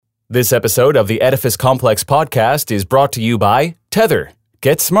This episode of the Edifice Complex podcast is brought to you by Tether.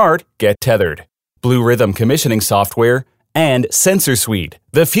 Get smart, get tethered. Blue Rhythm commissioning software and SensorSuite,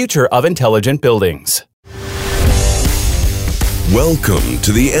 the future of intelligent buildings. Welcome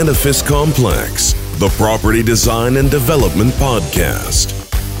to the Edifice Complex, the property design and development podcast.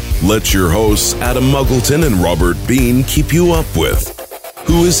 Let your hosts Adam Muggleton and Robert Bean keep you up with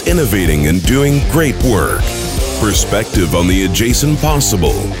who is innovating and doing great work, perspective on the adjacent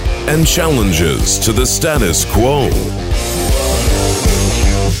possible, and challenges to the status quo.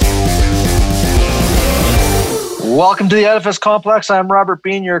 Welcome to the Edifice Complex. I'm Robert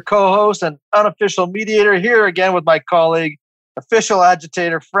Bean, your co-host and unofficial mediator, here again with my colleague, official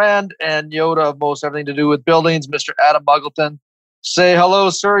agitator, friend, and Yoda of most everything to do with buildings, Mr. Adam Muggleton. Say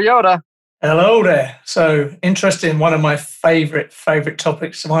hello, Sir Yoda. Hello there. So interesting. One of my favorite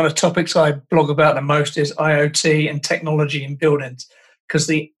topics, one of the topics I blog about the most is IoT and technology in buildings, because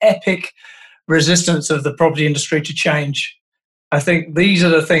the epic resistance of the property industry to change, I think these are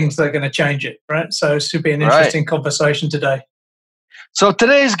the things that are going to change it, right? So it should be an interesting conversation today. So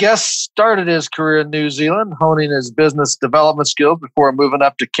today's guest started his career in New Zealand, honing his business development skills before moving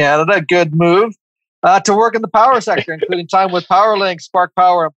up to Canada. Good move. To work in the power sector, including time with PowerLink, Spark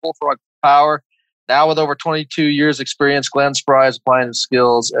Power, and Bullfrog Power. Now with over 22 years experience, Glenn Spry is applying his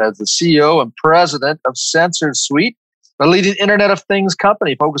skills as the CEO and president of SensorSuite, a leading Internet of Things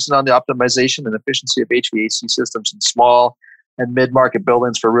company focusing on the optimization and efficiency of HVAC systems in small and mid-market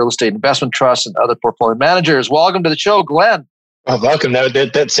buildings for real estate investment trusts and other portfolio managers. Welcome to the show, Glenn. Oh, welcome.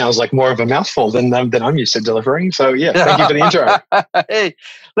 That sounds like more of a mouthful than I'm used to delivering. So yeah, thank you for the intro. Hey,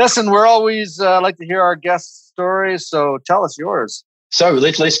 listen, we're always like to hear our guest stories, so tell us yours. So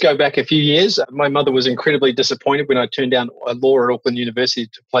let's go back a few years. My mother was incredibly disappointed when I turned down law at Auckland University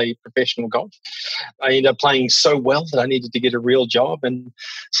to play professional golf. I ended up playing so well that I needed to get a real job. And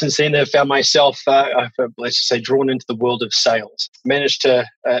since then, I found myself, let's just say, drawn into the world of sales. Managed to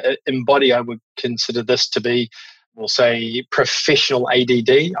embody, I would consider this to be, we'll say, professional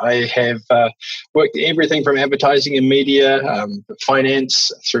ADD. I have worked everything from advertising and media,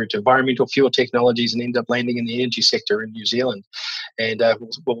 finance, through to environmental fuel technologies, and ended up landing in the energy sector in New Zealand. And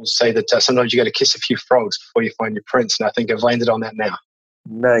we'll say that sometimes you got to kiss a few frogs before you find your prince. And I think I've landed on that now.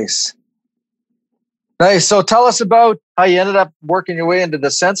 Nice. So tell us about how you ended up working your way into the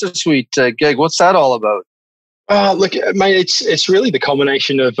SensorSuite gig. What's that all about? Look, mate, it's really the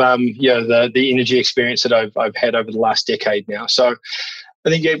combination of the energy experience that I've had over the last decade now. So I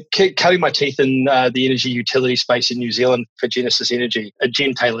think cutting my teeth in the energy utility space in New Zealand for Genesis Energy, a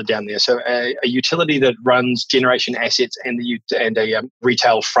Gen Taylor down there. So a utility that runs generation assets and a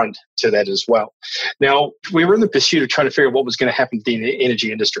retail front to that as well. Now, we were in the pursuit of trying to figure out what was going to happen to the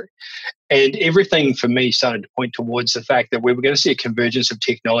energy industry. And everything for me started to point towards the fact that we were going to see a convergence of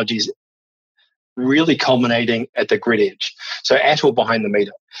technologies really culminating at the grid edge, so at or behind the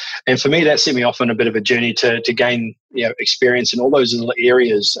meter. And for me, that set me off on a bit of a journey to gain experience in all those little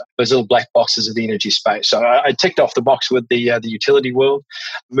areas, those little black boxes of the energy space. So I ticked off the box with the utility world,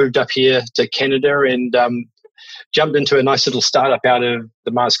 moved up here to Canada, and jumped into a nice little startup out of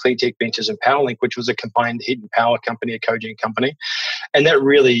the Mars Cleantech Ventures and PowerLink, which was a combined heat and power company, a cogen company. And that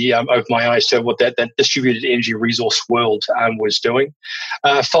really opened my eyes to what that distributed energy resource world was doing.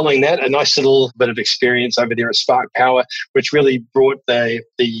 Following that, a nice little bit of experience over there at Spark Power, which really brought the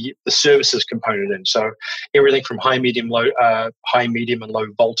services component in. So everything from high, medium, and low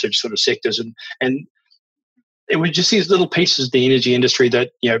voltage sort of sectors. And it was just these little pieces of the energy industry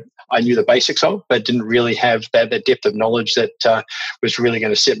that, I knew the basics of, but didn't really have that depth of knowledge that was really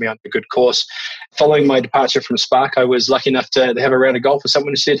going to set me on a good course. Following my departure from Spark, I was lucky enough to have a round of golf with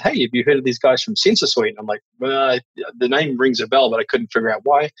someone who said, "Hey, have you heard of these guys from SensorSuite?" And I'm like, well, the name rings a bell, but I couldn't figure out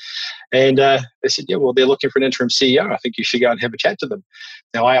why. And they said, "Yeah, well, they're looking for an interim CEO. I think you should go and have a chat to them."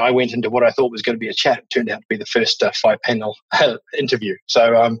 Now, I went into what I thought was going to be a chat. It turned out to be the first 5-panel interview.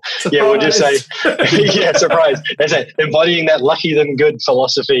 So, we'll just say, yeah, surprise. That's it. Embodying that lucky than good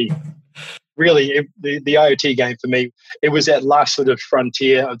philosophy. Really, the IoT game for me, it was that last sort of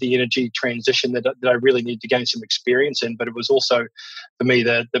frontier of the energy transition that I really needed to gain some experience in. But it was also, for me,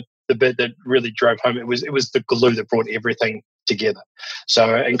 the bit that really drove home. It was the glue that brought everything together.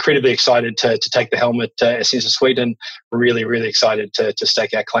 So incredibly excited to take the helm at SensorSuite, and really, really excited to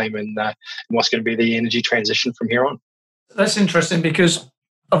stake our claim in what's going to be the energy transition from here on. That's interesting, because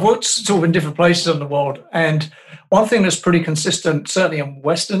I've worked sort of in different places in the world, and one thing that's pretty consistent, certainly in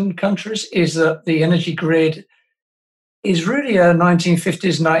Western countries, is that the energy grid is really a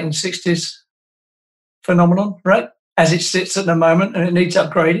 1950s, 1960s phenomenon, right? As it sits at the moment, and it needs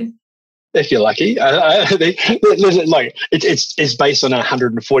upgrading. if you're lucky. It's based on a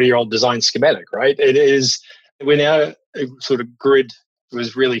 140-year-old design schematic, right? It is, when our sort of grid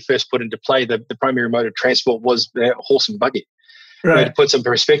was really first put into play, the primary mode of transport was the horse and buggy. Right. To put some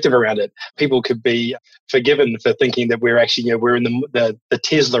perspective around it, people could be forgiven for thinking that we're actually, we're in the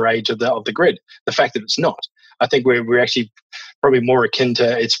Tesla age of the grid. The fact that it's not, I think we're actually probably more akin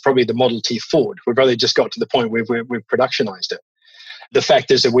to, it's probably the Model T Ford. We've probably just got to the point where we've productionized it. The fact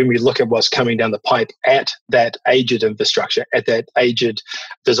is that when we look at what's coming down the pipe at that aged infrastructure, at that aged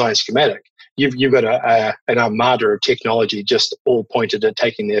design schematic, you've got an armada of technology just all pointed at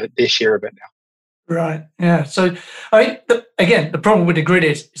taking their share of it now. Right. Yeah. So, the problem with the grid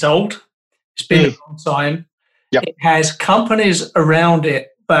is it's old. It's been a long time. Yep. It has companies around it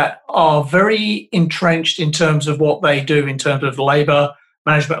that are very entrenched in terms of what they do in terms of labour,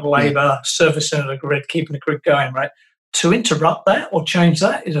 management of labour, servicing of the grid, keeping the grid going, right? To interrupt that or change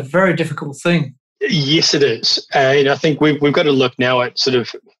that is a very difficult thing. Yes, it is. And I think we've got to look now at sort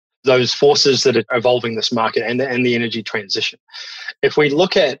of those forces that are evolving this market and the energy transition. If we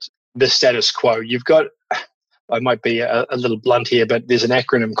look at the status quo, you've got, I might be a little blunt here, but there's an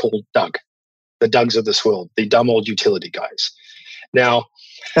acronym called DUG, the Dougs of this world, the dumb old utility guys. Now,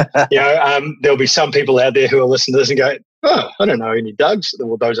 there'll be some people out there who will listen to this and go, oh, I don't know any Dougs.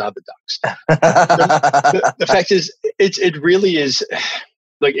 Well, those are the Dougs. the fact is, it really is,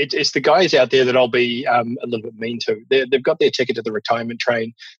 like, it's the guys out there that I'll be a little bit mean to. They've got their ticket to the retirement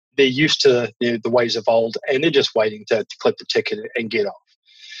train. They're used to the ways of old, and they're just waiting to clip the ticket and get off.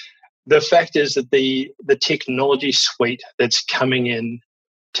 The fact is that the technology suite that's coming in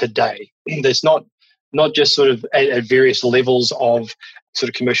today, there's not just sort of at various levels of sort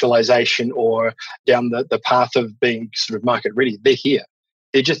of commercialization or down the path of being sort of market ready. They're here.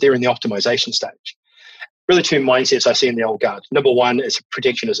 They're in the optimization stage. Really two mindsets I see in the old guard. Number one is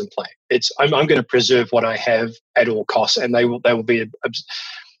protectionism play. It's I'm going to preserve what I have at all costs, and they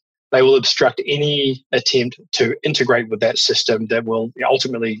will obstruct any attempt to integrate with that system that will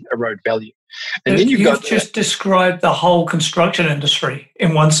ultimately erode value. And then you've just described the whole construction industry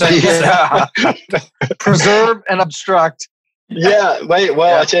in one sentence. Yeah. Preserve and obstruct. Yeah,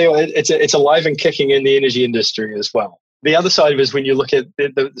 I tell you what, it's alive and kicking in the energy industry as well. The other side of it is when you look at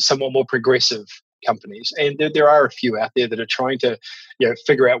the somewhat more progressive companies, and there are a few out there that are trying to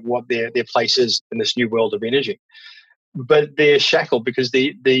figure out what their place is in this new world of energy. But they're shackled because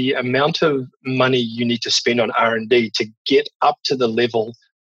the amount of money you need to spend on R&D to get up to the level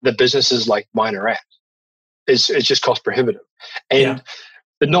that businesses like mine are at is just cost prohibitive. And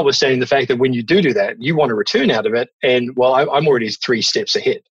but notwithstanding the fact that when you do that, you want a return out of it. And well, I'm already 3 steps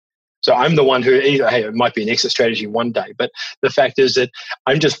ahead. So I'm the one who, hey, it might be an exit strategy one day, but the fact is that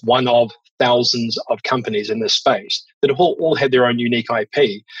I'm just one of thousands of companies in this space that all have their own unique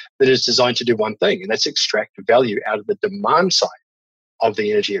IP that is designed to do one thing, and that's extract value out of the demand side of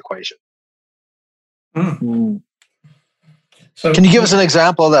the energy equation. So, can you give us an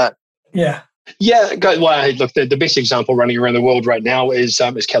example of that? Yeah. Yeah, well, look, the best example running around the world right now is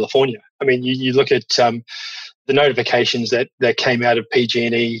California. I mean, you look at the notifications that came out of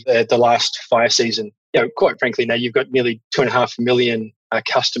PG&E at the last fire season. Quite frankly, now you've got nearly 2.5 million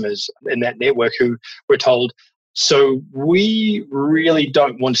customers in that network who were told, so we really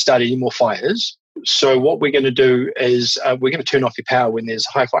don't want to start any more fires. So what we're going to do is we're going to turn off your power when there's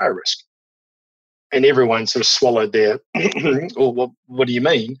high fire risk. And everyone sort of swallowed their, well, what do you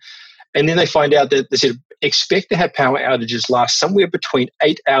mean? And then they find out that they said, expect to have power outages last somewhere between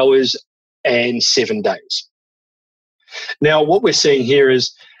 8 hours and 7 days. Now, what we're seeing here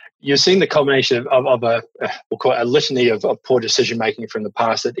is you're seeing the combination of we'll call it a litany of poor decision-making from the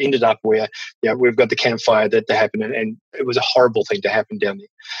past that ended up where we've got the campfire that happened, and it was a horrible thing to happen down there.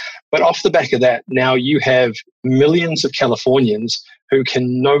 But off the back of that, now you have millions of Californians who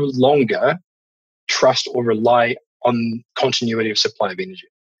can no longer trust or rely on continuity of supply of energy.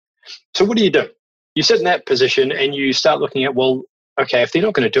 So what do? You sit in that position and you start looking at, well, okay, if they're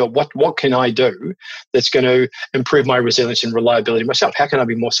not going to do it, what can I do that's going to improve my resilience and reliability myself? How can I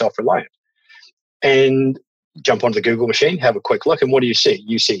be more self-reliant? And jump onto the Google machine, have a quick look, and what do you see?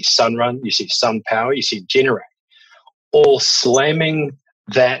 You see Sunrun, you see SunPower, you see Generac, all slamming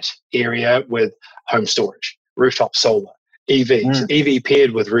that area with home storage, rooftop solar, EVs, EV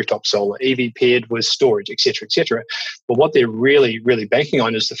paired with rooftop solar, EV paired with storage, et cetera, et cetera. But what they're really, really banking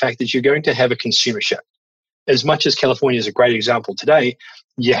on is the fact that you're going to have a consumer shift. As much as California is a great example today,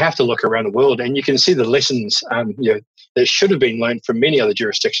 you have to look around the world and you can see the lessons that should have been learned from many other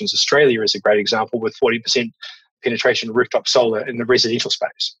jurisdictions. Australia is a great example with 40% penetration of rooftop solar in the residential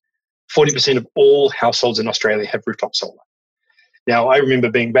space. 40% of all households in Australia have rooftop solar. Now, I remember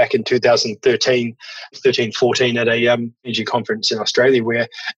being back in 2013, 14 at a energy conference in Australia where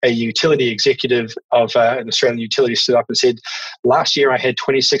a utility executive of an Australian utility stood up and said, last year I had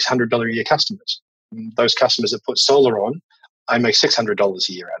 $2,600 a year customers. Those customers that put solar on, I make $600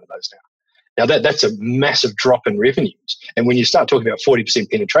 a year out of those now. Now, that's a massive drop in revenues. And when you start talking about 40%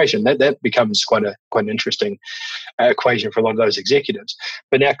 penetration, that becomes quite an interesting equation for a lot of those executives.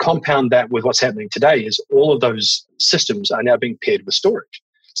 But now compound that with what's happening today is all of those systems are now being paired with storage.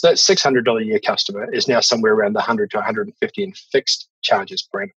 So that $600 a year customer is now somewhere around the 100 to 150 in fixed charges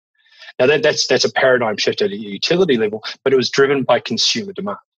per annum. Now, that's a paradigm shift at a utility level, but it was driven by consumer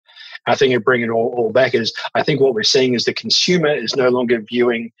demand. I think it bringing it all back is, I think what we're seeing is the consumer is no longer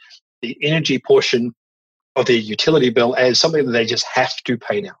viewing the energy portion of their utility bill as something that they just have to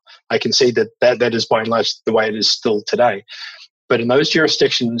pay now. I can see that is by and large the way it is still today. But in those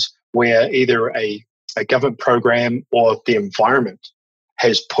jurisdictions where either a government program or the environment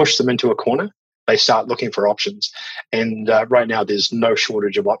has pushed them into a corner, they start looking for options. And right now there's no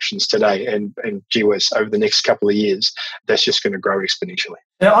shortage of options today. And gee whiz, over the next couple of years, that's just going to grow exponentially.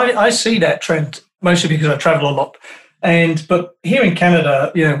 Yeah, I see that trend, mostly because I travel a lot. But here in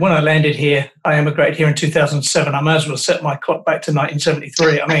Canada, when I landed here, I immigrated here in 2007. I might as well set my clock back to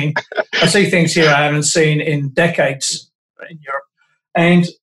 1973. I mean, I see things here I haven't seen in decades in Europe. And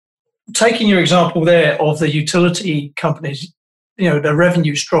taking your example there of the utility companies, the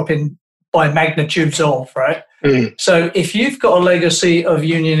revenues dropping by magnitudes of, right? Mm. So if you've got a legacy of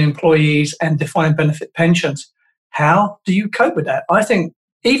union employees and defined benefit pensions, how do you cope with that? I think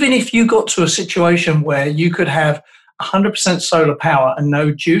even if you got to a situation where you could have 100% solar power and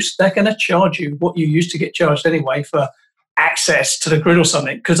no juice, they're going to charge you what you used to get charged anyway for access to the grid or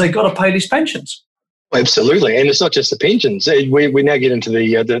something, because they've got to pay these pensions. Absolutely. And it's not just the pensions. We now get into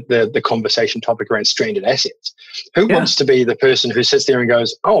the conversation topic around stranded assets. Who wants to be the person who sits there and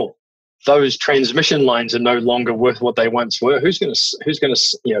goes, oh, those transmission lines are no longer worth what they once were? Who's going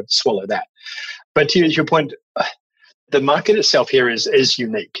to swallow that? But to your point, the market itself here is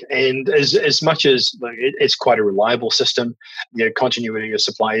unique, and as much as it's quite a reliable system, continuity of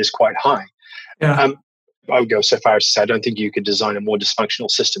supply is quite high. Yeah. I would go so far as to say I don't think you could design a more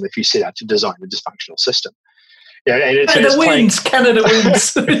dysfunctional system if you set out to design a dysfunctional system. Yeah, and Canada wins.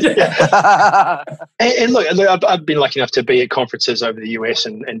 And look, I've been lucky enough to be at conferences over the US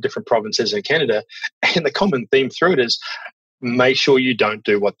and different provinces in Canada, and the common theme through it is make sure you don't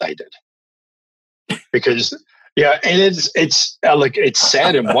do what they did, because. Yeah, and it's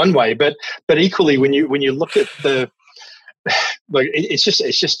sad in one way, but equally when you look at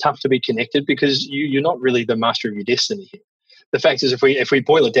it's just tough to be connected because you're not really the master of your destiny here. The fact is, if we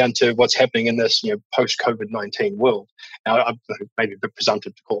boil it down to what's happening in this post COVID-19 world, now I'm maybe a bit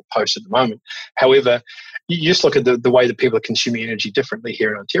presumptive to call it post at the moment. However, you just look at the way that people are consuming energy differently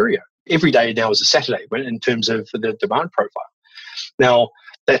here in Ontario. Every day now is a Saturday in terms of the demand profile. Now,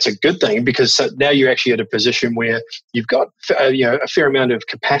 that's a good thing because now you're actually at a position where you've got a fair amount of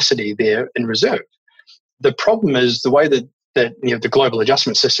capacity there in reserve. The problem is the way that the global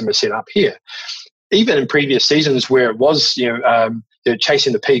adjustment system is set up here. Even in previous seasons where it was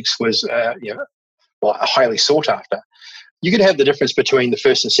chasing the peaks was highly sought after, you could have the difference between the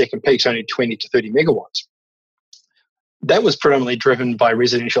first and second peaks only 20 to 30 megawatts. That was predominantly driven by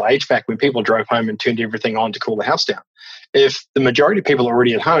residential HVAC when people drove home and turned everything on to cool the house down. If the majority of people are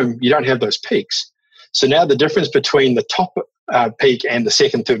already at home, you don't have those peaks. So now the difference between the top peak and the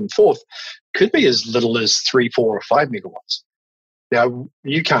second, third, and fourth could be as little as 3, 4, or 5 megawatts. Now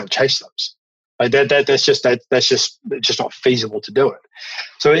you can't chase those. That's just not feasible to do it.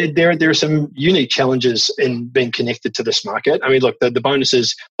 So there are some unique challenges in being connected to this market. I mean, look, the bonus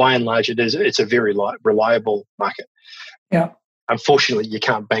is by and large it's a very reliable market. Yeah. Unfortunately, you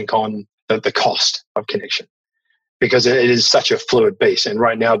can't bank on the cost of connection, because it is such a fluid beast. And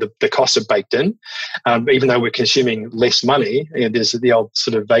right now, the costs are baked in. Even though we're consuming less money, there's the old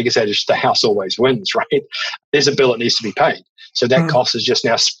sort of Vegas adage, the house always wins, right? There's a bill that needs to be paid. So that cost is just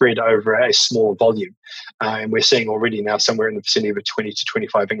now spread over a small volume. And we're seeing already now somewhere in the vicinity of a 20 to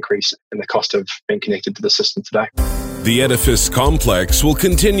 25 increase in the cost of being connected to the system today. The Edifice Complex will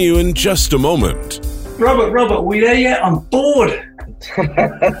continue in just a moment. Robert, are we there yet? I'm bored. Adam,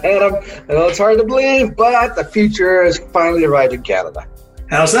 I know it's hard to believe, but the future has finally arrived in Canada.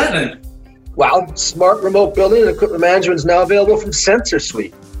 How's that then? Well, smart remote building and equipment management is now available from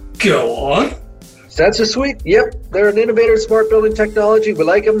SensorSuite. Go on. SensorSuite, yep. They're an innovator in smart building technology. We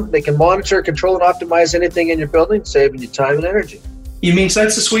like them. They can monitor, control, and optimize anything in your building, saving you time and energy. You mean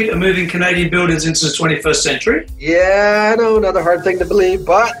SensorSuite are moving Canadian buildings into the 21st century? Yeah, I know, another hard thing to believe,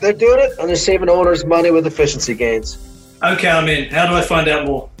 but they're doing it, and they're saving owners money with efficiency gains. Okay, I'm in. How do I find out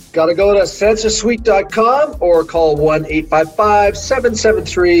more? Got to go to sensorsuite.com or call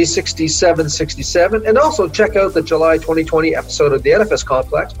 1-855-773-6767. And also check out the July 2020 episode of the Edifice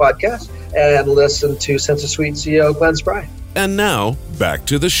Complex podcast and listen to SensorSuite CEO Glenn Spry. And now, back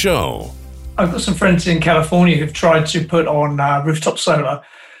to the show. I've got some friends in California who've tried to put on rooftop solar,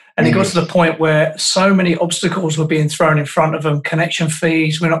 and it got to the point where so many obstacles were being thrown in front of them. Connection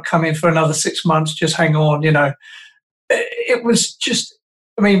fees, we're not coming for another 6 months, just hang on, It was just,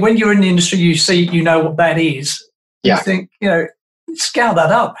 when you're in the industry, you know what that is. Yeah. You think, scale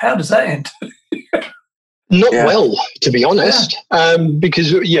that up. How does that end? Not well, to be honest,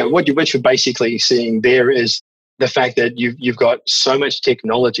 because what you're basically seeing there is the fact that you've got so much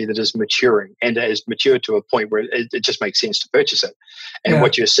technology that is maturing, and it has matured to a point where it just makes sense to purchase it. And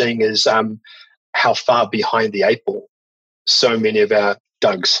what you're seeing is how far behind the eight ball so many of our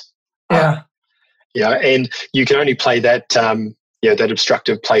Dougs are. And you can only play that that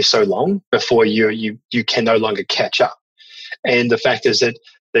obstructive play so long before you can no longer catch up. And the fact is that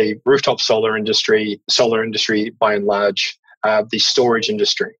the rooftop solar industry by and large, the storage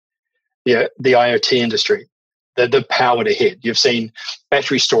industry, the IoT industry, the powered ahead. You've seen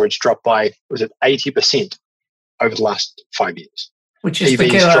battery storage drop by, 80% over the last 5 years. Which is the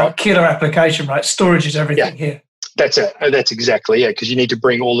killer application, right? Storage is everything here. That's it. That's exactly it, because you need to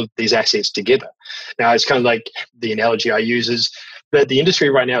bring all of these assets together. Now, it's kind of like the analogy I use is that the industry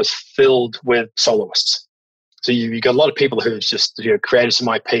right now is filled with soloists. So you've got a lot of people who've just created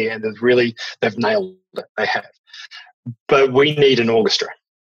some IP and they've nailed it. They have. But we need an orchestra.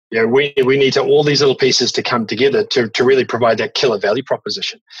 We need all these little pieces to come together to really provide that killer value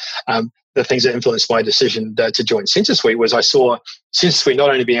proposition. The things that influenced my decision to join SensorSuite was I saw SensorSuite not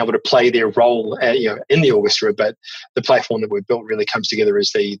only being able to play their role in the orchestra, but the platform that we've built really comes together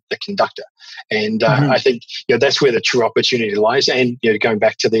as the conductor. And I think that's where the true opportunity lies. And going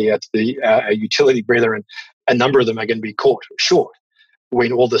back to the utility brethren, a number of them are going to be caught short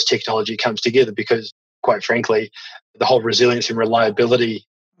when all this technology comes together, because quite frankly, the whole resilience and reliability.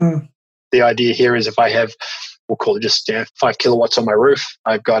 The idea here is if I have, we'll call it just 5 kilowatts on my roof,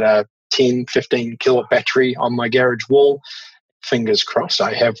 I've got a 10, 15 kilowatt battery on my garage wall. Fingers crossed,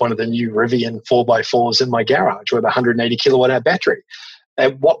 I have one of the new Rivian 4x4s in my garage with a 180 kilowatt hour battery.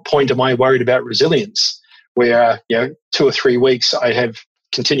 At what point am I worried about resilience where, 2 or 3 weeks I have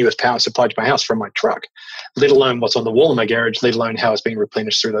continuous power supply to my house from my truck, let alone what's on the wall in my garage, let alone how it's being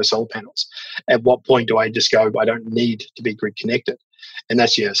replenished through those solar panels? At what point do I just go, I don't need to be grid connected? And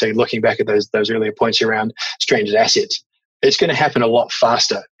that's, so looking back at those earlier points around stranded assets, it's going to happen a lot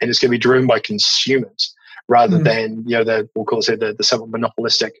faster, and it's going to be driven by consumers rather than, we'll call it the somewhat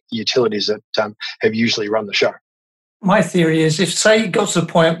monopolistic utilities that have usually run the show. My theory is if, say, it got to the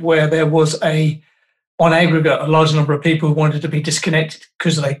point where there was on aggregate, a large number of people who wanted to be disconnected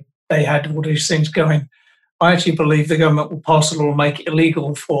because they had all these things going, I actually believe the government will pass a law and make it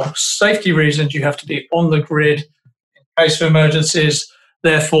illegal for safety reasons. You have to be on the grid in case of emergencies.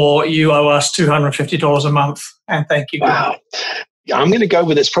 Therefore, you owe us $250 a month, and thank you. Wow. I'm going to go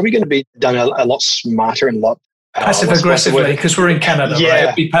with it's probably going to be done a lot smarter and a lot passive-aggressively, because we're in Canada, right?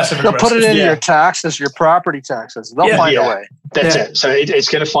 It'd be passive-aggressive. They'll put it into your taxes, your property taxes. They'll find a way. That's it. So it's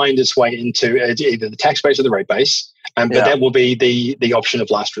going to find its way into either the tax base or the rate base, but that will be the option of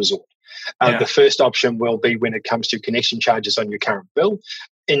last resort. The first option will be when it comes to connection charges on your current bill,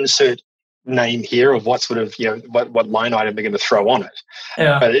 insert name here of what sort of, what line item they're going to throw on it.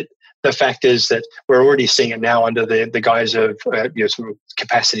 But the fact is that we're already seeing it now under the guise of sort of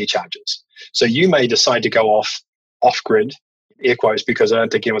capacity charges. So you may decide to go off grid, air quotes, because I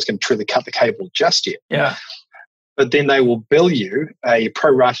don't think anyone's going to truly cut the cable just yet. But then they will bill you a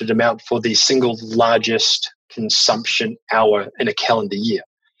prorated amount for the single largest consumption hour in a calendar year.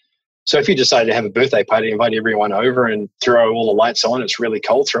 So if you decide to have a birthday party, invite everyone over and throw all the lights on, it's really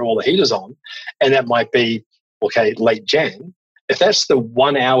cold, throw all the heaters on, and that might be, late Jan. If that's the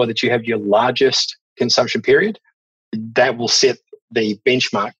 1 hour that you have your largest consumption period, that will set the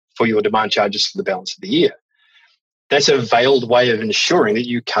benchmark for your demand charges for the balance of the year. That's a veiled way of ensuring that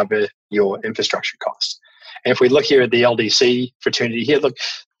you cover your infrastructure costs. And if we look here at the LDC fraternity here,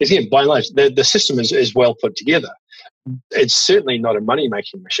 again, by and large, the system is well put together. It's certainly not a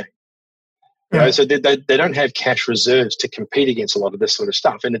money-making machine. So they don't have cash reserves to compete against a lot of this sort of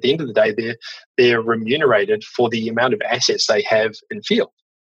stuff. And at the end of the day, they're remunerated for the amount of assets they have in field.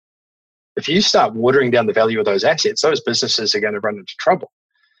 If you start watering down the value of those assets, those businesses are going to run into trouble.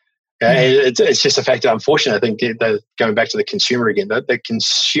 It's just a fact that, unfortunately, I think going back to the consumer again, the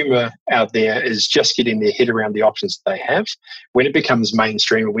consumer out there is just getting their head around the options that they have. When it becomes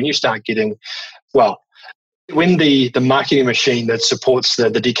mainstream, when you start getting, When the marketing machine that supports the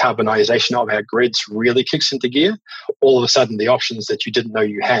decarbonisation of our grids really kicks into gear, all of a sudden the options that you didn't know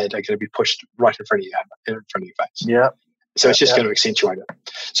you had are going to be pushed right in front of your face. Yeah. So it's just going to accentuate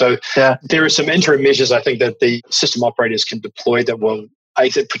it. So there are some interim measures I think that the system operators can deploy that will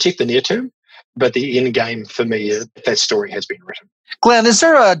protect the near term, but the end game for me, that story has been written. Glenn, is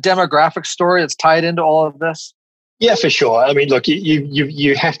there a demographic story that's tied into all of this? Yeah, for sure. I mean, look,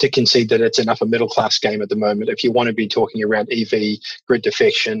 you have to concede that it's enough a middle class game at the moment if you want to be talking around EV, grid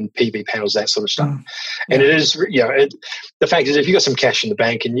defection, PV panels, that sort of stuff. And it is, the fact is, if you got some cash in the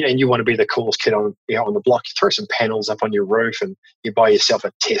bank and you want to be the coolest kid on the block, you throw some panels up on your roof and you buy yourself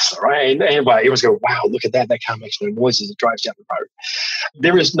a Tesla, right? And everyone's go, wow, look at that! That car makes no noise as it drives down the road.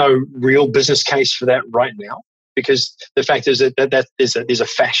 There is no real business case for that right now. Because the fact is that there's a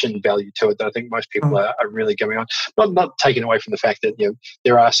fashion value to it that I think most people are really going on. Not taking away from the fact that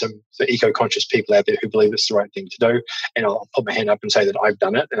there are some eco-conscious people out there who believe it's the right thing to do, and I'll put my hand up and say that I've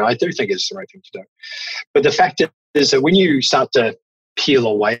done it, and I do think it's the right thing to do. But the fact is that when you start to peel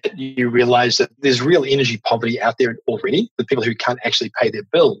away, you realise that there's real energy poverty out there already. The people who can't actually pay their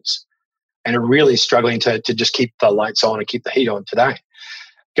bills and are really struggling to just keep the lights on and keep the heat on today.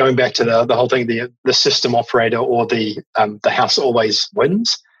 Going back to the whole thing, the system operator or the house always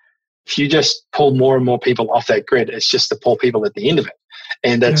wins. If you just pull more and more people off that grid, it's just the poor people at the end of it.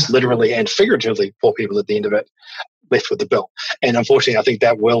 And that's literally and figuratively poor people at the end of it left with the bill. And unfortunately, I think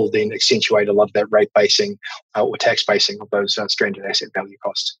that will then accentuate a lot of that rate basing or tax basing of those stranded asset value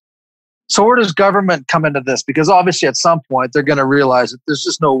costs. So where does government come into this? Because obviously at some point they're going to realize that there's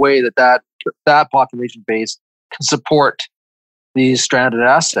just no way that population base can support these stranded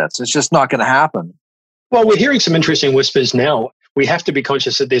assets. It's just not going to happen. Well, we're hearing some interesting whispers now. We have to be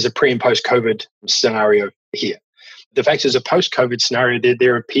conscious that there's a pre and post-COVID scenario here. The fact is, a post-COVID scenario,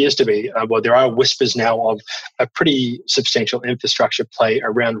 there appears to be, there are whispers now of a pretty substantial infrastructure play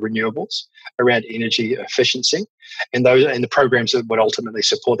around renewables, around energy efficiency, and the programs that would ultimately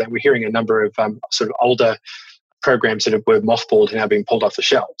support that. We're hearing a number of sort of older programs that were mothballed and now being pulled off the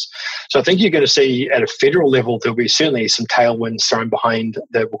shelves. So I think you're going to see at a federal level, there'll be certainly some tailwinds thrown behind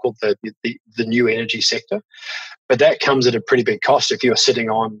we'll call the new energy sector. But that comes at a pretty big cost if you're sitting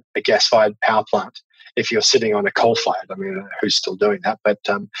on a gas-fired power plant, if you're sitting on a coal-fired. I mean, who's still doing that? But,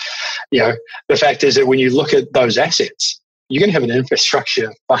 the fact is that when you look at those assets, you're going to have an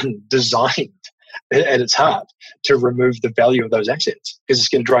infrastructure fund designed at its heart to remove the value of those assets because it's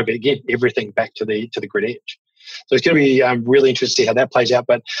going to drive, again, everything back to the grid edge. So it's going to be really interesting to see how that plays out.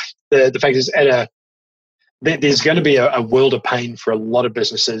 But the fact is, there's going to be a world of pain for a lot of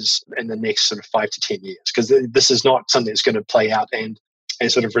businesses in the next sort of 5 to 10 years because this is not something that's going to play out and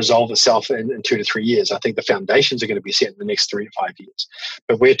sort of resolve itself in 2 to 3 years. I think the foundations are going to be set in the next 3 to 5 years.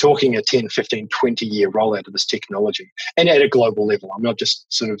 But we're talking a 10, 15, 20-year rollout of this technology and at a global level. I'm not just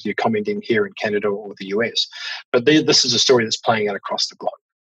sort of commenting here in Canada or the US, but this is a story that's playing out across the globe.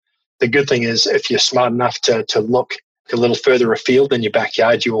 The good thing is if you're smart enough to look a little further afield than your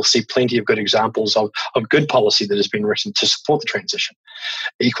backyard, you will see plenty of good examples of good policy that has been written to support the transition.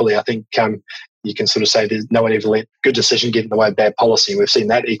 Equally, I think you can sort of say there's no one ever let good decision get in the way of bad policy. We've seen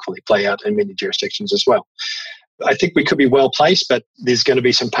that equally play out in many jurisdictions as well. I think we could be well placed, but there's going to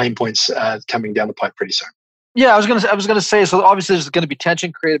be some pain points coming down the pipe pretty soon. Yeah, I was going to say, so obviously there's going to be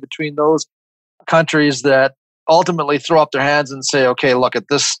tension created between those countries that ultimately throw up their hands and say, okay, look at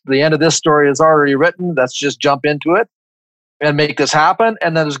this, the end of this story is already written. Let's just jump into it and make this happen.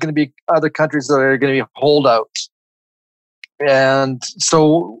 And then there's going to be other countries that are going to be holdouts. And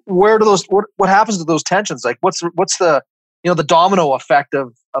so where do what happens to those tensions? Like what's the, the domino effect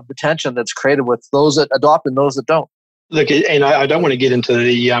of the tension that's created with those that adopt and those that don't? Look, and I don't want to get into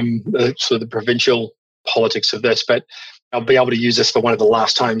the sort of the provincial politics of this, but I'll be able to use this for one of the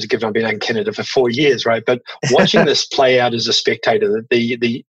last times, given I've been in Canada for 4 years, right? But watching this play out as a spectator,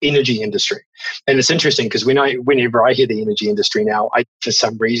 the energy industry, and it's interesting because whenever I hear the energy industry now, for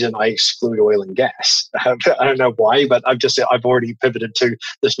some reason I exclude oil and gas. I don't know why, but I've already pivoted to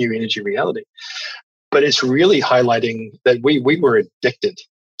this new energy reality. But it's really highlighting that we were addicted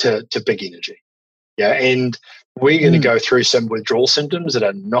to big energy, and we're going to go through some withdrawal symptoms that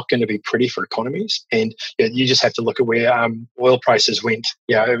are not going to be pretty for economies. And you just have to look at where oil prices went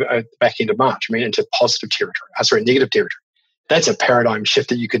at the back end of March, into negative territory. That's a paradigm shift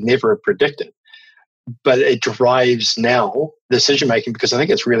that you could never have predicted. But it drives now decision-making because I think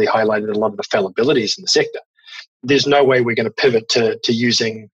it's really highlighted a lot of the fallibilities in the sector. There's no way we're going to pivot to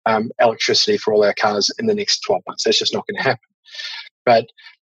using electricity for all our cars in the next 12 months. That's just not going to happen. But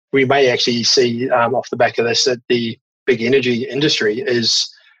we may actually see off the back of this that the big energy industry is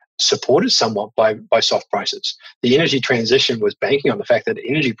supported somewhat by soft prices. The energy transition was banking on the fact that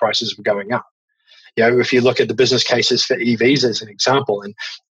energy prices were going up. If you look at the business cases for EVs as an example, and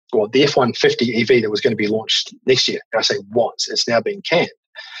the F-150 EV that was going to be launched next year, and I say was, it's now being canned,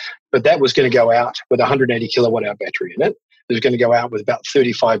 but that was going to go out with a 180 kilowatt hour battery in it. It was going to go out with about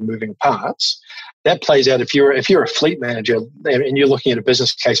 35 moving parts. That plays out if you're a fleet manager and you're looking at a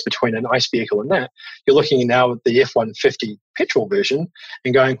business case between an ICE vehicle and that, you're looking now at the F-150 petrol version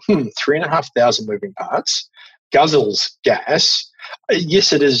and going, 3,500 moving parts, guzzles gas.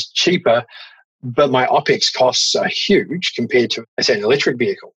 Yes, it is cheaper, but my OPEX costs are huge compared to, say, an electric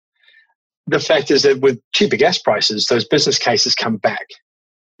vehicle. The fact is that with cheaper gas prices, those business cases come back.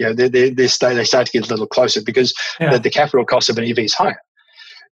 They start to get a little closer because the capital cost of an EV is higher.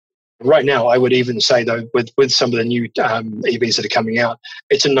 Right now, I would even say, though, with some of the new EVs that are coming out,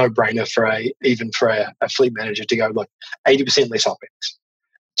 it's a no-brainer for a fleet manager to go, look, 80% less OPEX,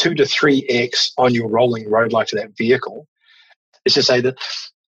 2 to 3x on your rolling road life of that vehicle. It's to say that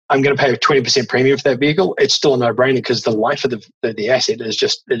I'm going to pay a 20% premium for that vehicle. It's still a no-brainer because the life of the asset is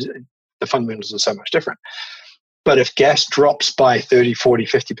the fundamentals are so much different. But if gas drops by 30, 40,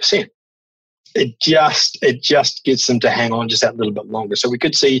 50%, it just gets them to hang on just that little bit longer. So we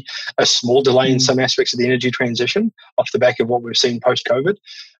could see a small delay in some aspects of the energy transition off the back of what we've seen post-COVID.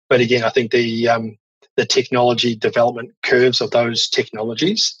 But again, I think the technology development curves of those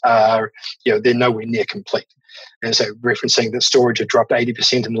technologies are, they're nowhere near complete. And so referencing that storage had dropped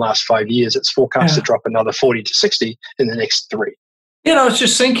 80% in the last 5 years, it's forecast to drop another 40 to 60 in the next 3. I was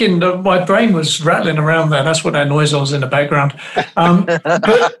just thinking that my brain was rattling around there. That's what that noise was in the background.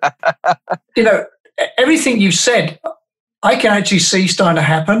 But, everything you said, I can actually see starting to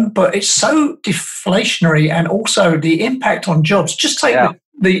happen, but it's so deflationary and also the impact on jobs. Just take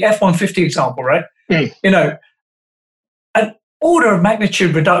the F-150 example, right? An order of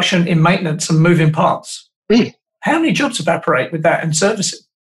magnitude reduction in maintenance and moving parts. How many jobs evaporate with that in servicing?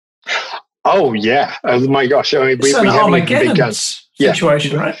 Oh, yeah. Oh, my gosh. I mean, we have Armageddon big guns.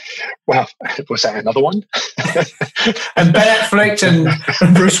 Situation, right? Well, was that another one? And Ben Affleck and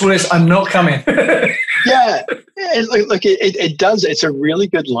Bruce Willis are not coming. Look, it does. It's a really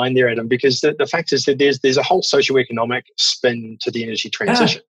good line there, Adam, because the fact is that there's a whole socioeconomic spin to the energy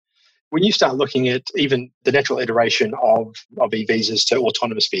transition. When you start looking at even the natural iteration of EVs as to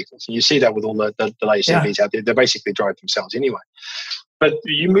autonomous vehicles, and you see that with all the latest EVs out there, they basically drive themselves anyway. But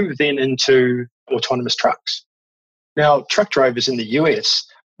you move then into autonomous trucks. Now, truck drivers in the US,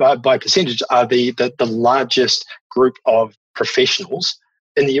 by percentage, are the largest group of professionals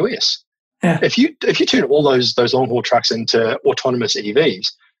in the US. Yeah. If you turn all those long haul trucks into autonomous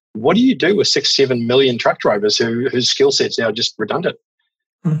EVs, what do you do with 6-7 million truck drivers whose skill set's now just redundant?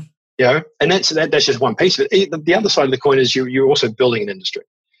 And that's just one piece of it. The other side of the coin is you're also building an industry.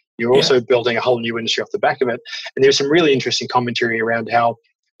 You're also building a whole new industry off the back of it. And there's some really interesting commentary around how,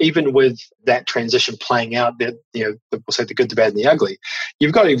 even with that transition playing out, that we'll say the good, the bad, and the ugly,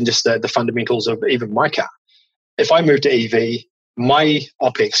 you've got even just the fundamentals of even my car. If I move to EV, my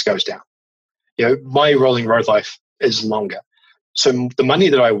OPEX goes down. My rolling road life is longer. So the money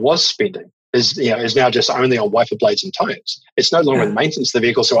that I was spending is now just only on wiper blades and tires. It's no longer the maintenance of the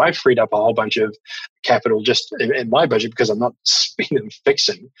vehicle. So I've freed up a whole bunch of capital just in my budget because I'm not spending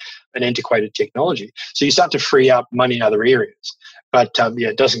fixing an antiquated technology. So you start to free up money in other areas. But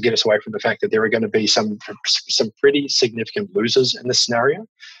it doesn't get us away from the fact that there are going to be some pretty significant losers in this scenario.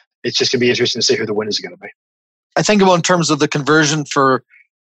 It's just going to be interesting to see who the winners are going to be. I think about in terms of the conversion for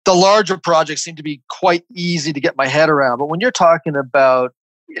the larger projects seem to be quite easy to get my head around. But when you're talking about,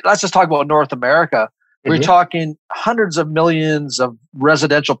 let's just talk about North America, we're talking hundreds of millions of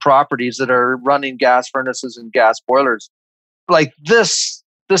residential properties that are running gas furnaces and gas boilers. Like this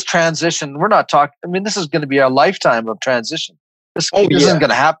transition, we're not talking, this is going to be a lifetime of transition. This isn't going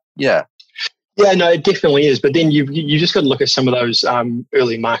to happen. Yeah, no, it definitely is. But then you just got to look at some of those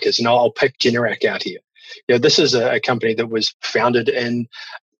early markers, and I'll pick Generac out here. This is a company that was founded in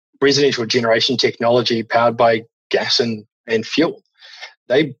residential generation technology powered by gas and fuel.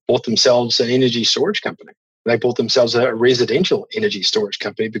 They bought themselves an energy storage company. They bought themselves a residential energy storage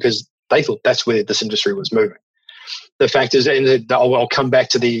company because they thought that's where this industry was moving. The fact is, and I'll come back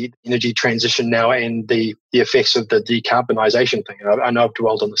to the energy transition now and the effects of the decarbonisation thing. I know I've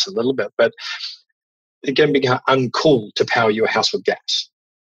dwelled on this a little bit, but it's going to become uncool to power your house with gas.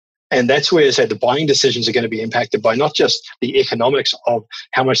 And that's where the buying decisions are going to be impacted by not just the economics of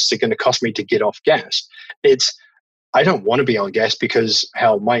how much is it going to cost me to get off gas. It's, I don't want to be on gas because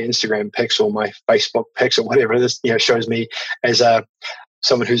how my Instagram pics or my Facebook pics or whatever this shows me as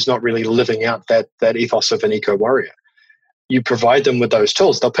someone who's not really living out that ethos of an eco warrior. you provide them with those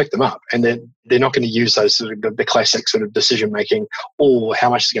tools, they'll pick them up, and they're not going to use those sort of the classic sort of decision making. Oh, how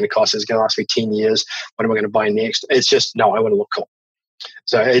much is it going to cost? It's going to last me 10 years. What am I going to buy next? It's just, no, I want to look cool.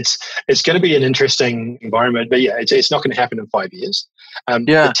 So it's going to be an interesting environment, but yeah, it's not going to happen in 5 years.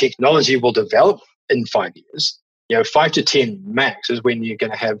 The technology will develop in 5 years. 5 to 10 max is when you're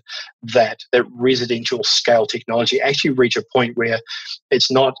going to have that residential scale technology actually reach a point where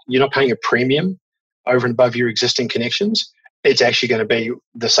you're not paying a premium over and above your existing connections. It's actually going to be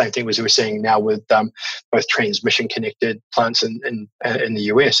the same thing as we're seeing now with both transmission connected plants in the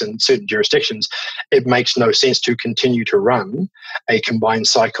US and certain jurisdictions. It makes no sense to continue to run a combined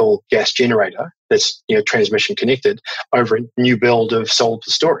cycle gas generator that's transmission connected over a new build of solar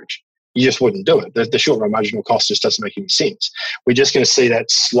storage. You just wouldn't do it. The short run marginal cost just doesn't make any sense. We're just going to see that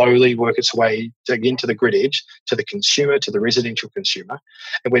slowly work its way again to the grid edge, to the consumer, to the residential consumer.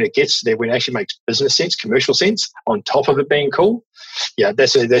 And when it gets there, when it actually makes business sense, commercial sense, on top of it being cool,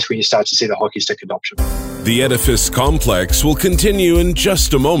 that's when you start to see the hockey stick adoption. The Edifice Complex will continue in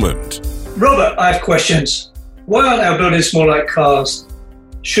just a moment. Robert, I have questions. Why aren't our buildings more like cars?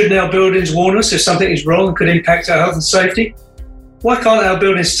 Shouldn't our buildings warn us if something is wrong and could impact our health and safety? Why can't our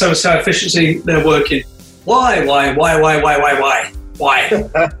buildings tell us how efficiently they're working? Why? Why?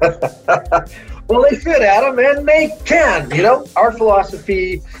 Well, they should, Adam, and they can. Our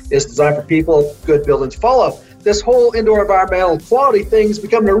philosophy is designed for people good buildings follow. This whole indoor environmental quality thing is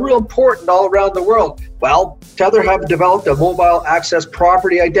becoming real important all around the world. Well, Tether have developed a mobile access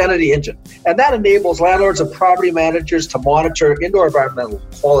property identity engine, and that enables landlords and property managers to monitor indoor environmental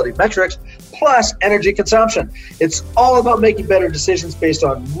quality metrics plus energy consumption. It's all about making better decisions based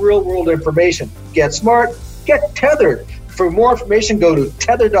on real-world information. Get smart, get tethered. For more information, go to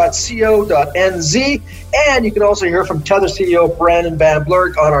tether.co.nz, and you can also hear from Tether CEO Brandon Van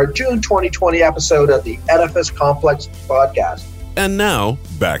Blurk on our June 2020 episode of the Edifice Complex podcast. And now,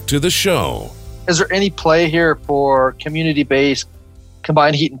 back to the show. Is there any play here for community-based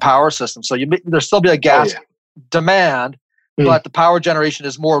combined heat and power systems? So there'll still be a gas demand, but the power generation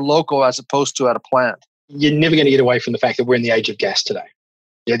is more local as opposed to at a plant. You're never going to get away from the fact that we're in the age of gas today.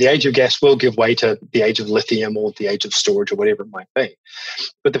 The age of gas will give way to the age of lithium or the age of storage or whatever it might be.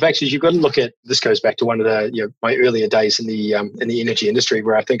 But the fact is, you've got to look at, this goes back to one of the my earlier days in the energy industry,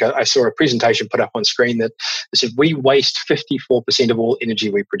 where I think I saw a presentation put up on screen that said we waste 54% of all energy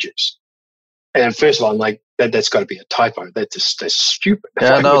we produce. And first of all, I'm like, that's got to be a typo. That's stupid.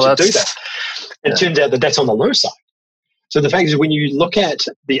 Yeah, do that? It turns out that's on the low side. So the fact is, when you look at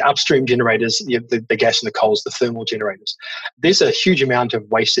the upstream generators, the gas and the coals, the thermal generators, there's a huge amount of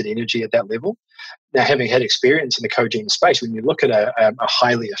wasted energy at that level. Now, having had experience in the cogen space, when you look at a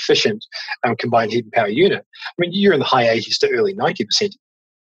highly efficient combined heat and power unit, I mean, you're in the high 80s to early 90%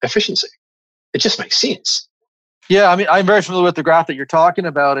 efficiency. It just makes sense. Yeah, I mean, I'm very familiar with the graph that you're talking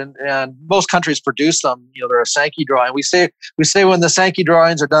about, and most countries produce them. They're a Sankey drawing. We say when the Sankey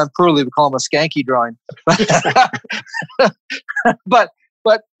drawings are done poorly, we call them a skanky drawing. But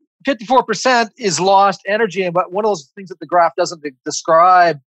 54% is lost energy, but one of those things that the graph doesn't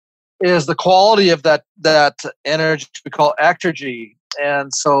describe is the quality of that energy we call exergy.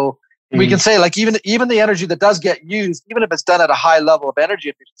 And so we can say, like, even the energy that does get used, even if it's done at a high level of energy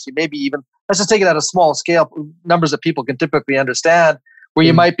efficiency, maybe even, let's just take it at a small scale, numbers that people can typically understand, where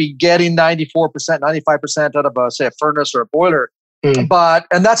you might be getting 94%, 95% out of a furnace or a boiler. And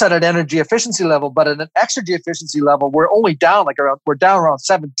that's at an energy efficiency level. But at an exergy efficiency level, we're only down we're down around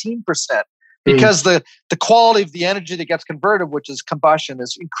 17%, because the quality of the energy that gets converted, which is combustion,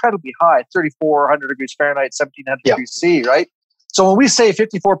 is incredibly high, 3,400 degrees Fahrenheit, 1,700 degrees C, right? So when we say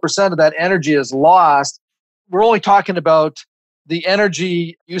 54% of that energy is lost, we're only talking about the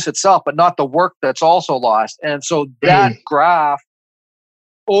energy use itself, but not the work that's also lost. And so that graph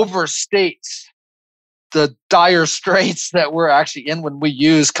overstates the dire straits that we're actually in when we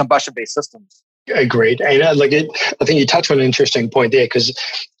use combustion-based systems. Agreed. And I think you touched on an interesting point there, because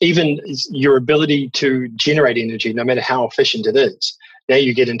even your ability to generate energy, no matter how efficient it is, now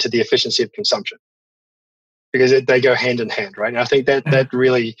you get into the efficiency of consumption, because they go hand in hand, right? And I think that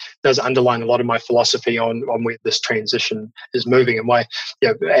really does underline a lot of my philosophy on where this transition is moving, and why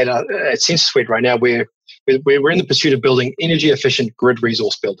at SensorSuite right now we're in the pursuit of building energy efficient grid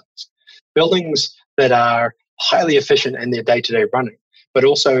resource buildings that are highly efficient in their day-to-day running, but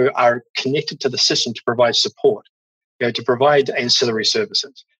also are connected to the system to provide support, to provide ancillary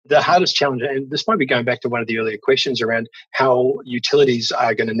services. The hardest challenge, and this might be going back to one of the earlier questions around how utilities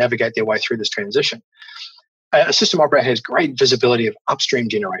are going to navigate their way through this transition. A system operator has great visibility of upstream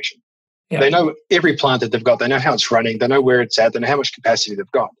generation. Yeah. They know every plant that they've got. They know how it's running. They know where it's at. They know how much capacity they've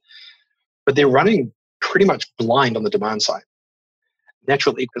got. But they're running pretty much blind on the demand side.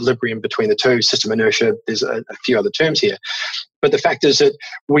 Natural equilibrium between the two, system inertia, there's a few other terms here. But the fact is that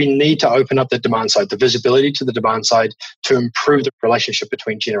we need to open up the demand side, the visibility to the demand side, to improve the relationship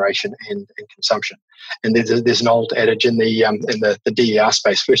between generation and consumption. And there's an old adage in the DER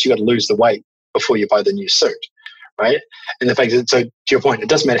space: first you've got to lose the weight before you buy the new suit, right? And the fact that, so to your point, it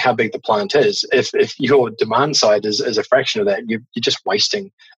doesn't matter how big the plant is. If your demand side is a fraction of that, you're just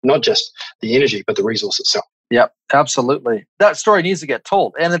wasting not just the energy, but the resource itself. Yep, absolutely. That story needs to get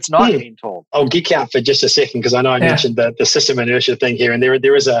told, and it's not being told. I'll geek out for just a second because I know I mentioned the system inertia thing here, and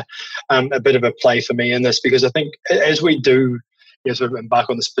there is a bit of a play for me in this, because I think as we do sort of embark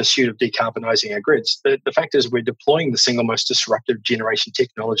on this pursuit of decarbonising our grids, the fact is we're deploying the single most disruptive generation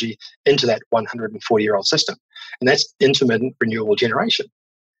technology into that 140-year-old system, and that's intermittent renewable generation.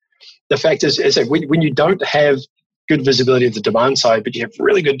 The fact is when you don't have good visibility of the demand side, but you have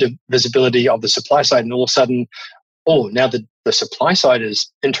really good visibility of the supply side, and all of a sudden, now the supply side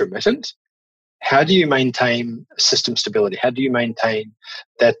is intermittent, how do you maintain system stability? How do you maintain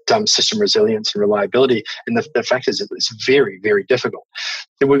that system resilience and reliability? And the fact is, it's very, very difficult.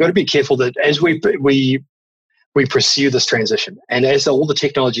 And we've got to be careful that as we pursue this transition, and as all the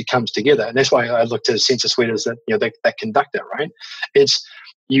technology comes together, and that's why I look to SensorSuite as that conductor, right?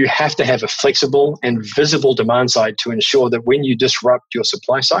 You have to have a flexible and visible demand side to ensure that when you disrupt your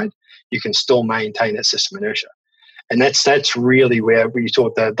supply side, you can still maintain that system inertia. And that's really where we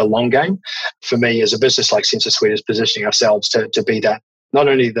talk the long game. For me, as a business like SensorSuite, is positioning ourselves to be that, not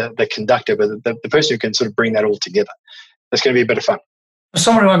only the conductor, but the person who can sort of bring that all together. It's going to be a bit of fun. For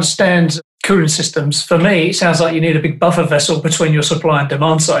someone who understands cooling systems, for me, it sounds like you need a big buffer vessel between your supply and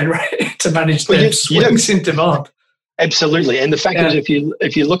demand side, right, to manage the swings in demand. Absolutely. And the fact is,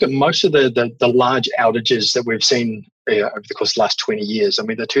 if you look at most of the large outages that we've seen over the course of the last 20 years, I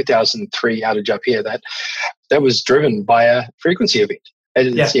mean, the 2003 outage up here, that was driven by a frequency event.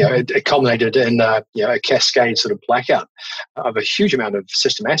 It culminated in a cascade sort of blackout of a huge amount of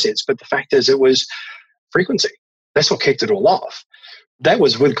system assets. But the fact is, it was frequency. That's what kicked it all off. That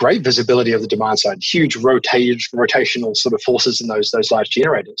was with great visibility of the demand side, huge rotational sort of forces in those large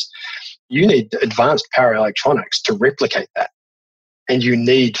generators. You need advanced power electronics to replicate that. And you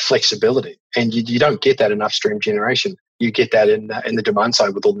need flexibility. And you don't get that in upstream generation. You get that in the demand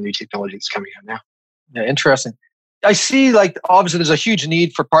side with all the new technology that's coming out now. Yeah, interesting. I see, obviously there's a huge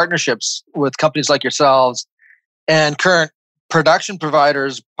need for partnerships with companies like yourselves and current production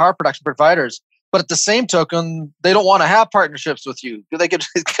providers, power production providers. But at the same token, they don't want to have partnerships with you.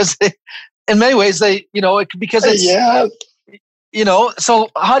 Because in many ways, because it's, so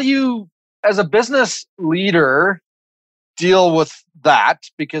how do you, as a business leader, deal with that?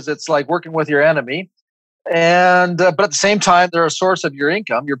 Because it's like working with your enemy, and but at the same time, they're a source of your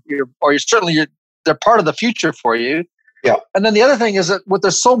income. They're part of the future for you. Yeah. And then the other thing is that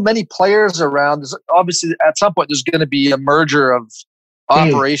there's so many players around, obviously at some point there's going to be a merger of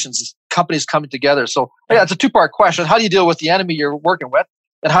operations, companies coming together. So it's a two-part question. How do you deal with the enemy you're working with?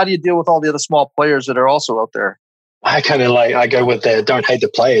 And how do you deal with all the other small players that are also out there? I kind of I go with don't hate the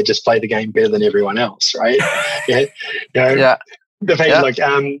player, just play the game better than everyone else, right? The fact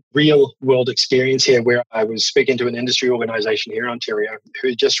real world experience here, where I was speaking to an industry organization here in Ontario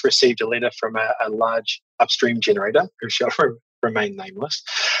who just received a letter from a large upstream generator, who shall remain nameless,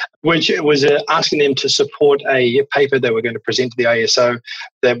 which was asking them to support a paper they were going to present to the ASO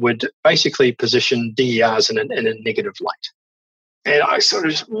that would basically position DERs in a negative light. And I sort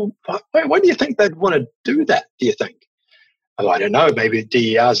of, why do you think they'd want to do that, do you think? I don't know, maybe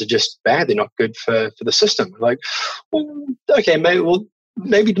DERs are just bad, they're not good for the system. Like, okay, maybe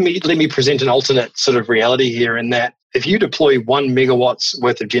let me present an alternate sort of reality here, in that if you deploy 1 megawatts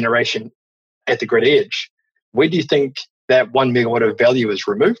worth of generation at the grid edge, where do you think that 1 megawatt of value is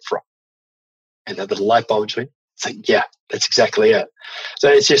removed from? And that little light bulb between. It's like, yeah, that's exactly it. So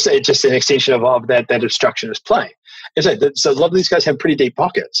it's just an extension of that obstructionist play. So a lot of these guys have pretty deep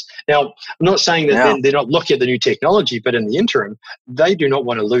pockets. Now, I'm not saying that they're not looking at the new technology, but in the interim, they do not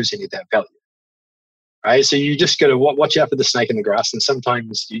want to lose any of that value. Right? So you just got to watch out for the snake in the grass, and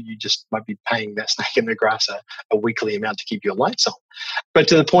sometimes you just might be paying that snake in the grass a weekly amount to keep your lights on. But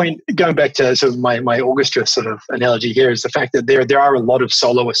to the point, going back to sort of my orchestra sort of analogy here, is the fact that there are a lot of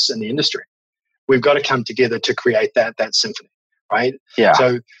soloists in the industry. We've got to come together to create that symphony, right? Yeah.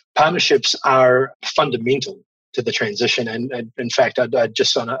 So partnerships are fundamental to the transition. And in fact, I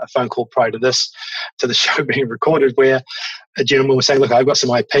just on a phone call prior to the show being recorded, where a gentleman was saying, look, I've got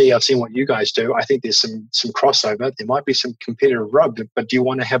some IP, I've seen what you guys do. I think there's some crossover. There might be some competitive rub, but do you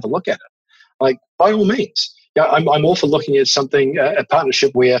want to have a look at it? Like, by all means, I'm all for looking at something, a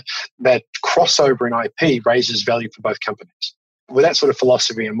partnership where that crossover in IP raises value for both companies. With that sort of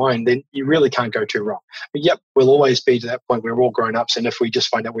philosophy in mind, then you really can't go too wrong. But yep, we'll always be to that point where we're all grown-ups, and if we just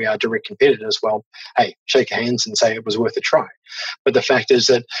find out we are direct competitors, well, hey, shake hands and say it was worth a try. But the fact is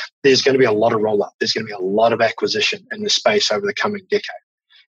that there's going to be a lot of roll-up. There's going to be a lot of acquisition in the space over the coming decade.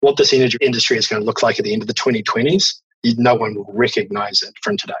 What this energy industry is going to look like at the end of the 2020s, no one will recognize it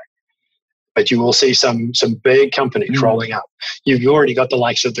from today. But you will see some big companies rolling up. You've already got the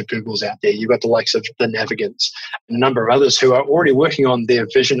likes of the Googles out there. You've got the likes of the Navigants, and a number of others who are already working on their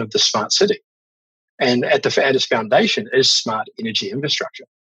vision of the smart city. And at its foundation is smart energy infrastructure.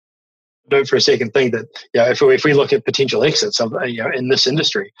 Don't for a second think that if we look at potential exits of in this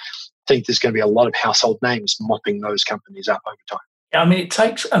industry, I think there's going to be a lot of household names mopping those companies up over time. I mean, it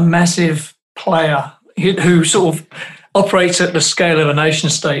takes a massive player who sort of operates at the scale of a nation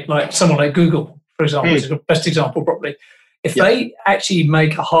state, like someone like Google, for example, is the best example probably. If they actually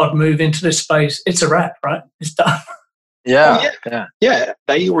make a hard move into this space, it's a wrap, right? It's done. Yeah.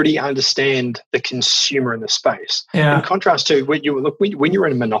 They already understand the consumer in the space. Yeah. In contrast to when you're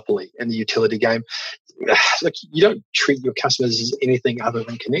in a monopoly in the utility game, look, you don't treat your customers as anything other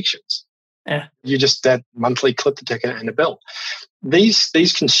than connections. Yeah. You just that monthly clip the ticket and a bill. These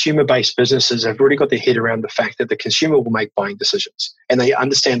consumer-based businesses have already got their head around the fact that the consumer will make buying decisions, and they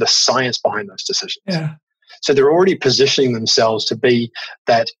understand the science behind those decisions. Yeah. So they're already positioning themselves to be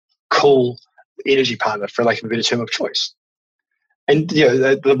that cool energy partner, for lack of a better term, of choice. And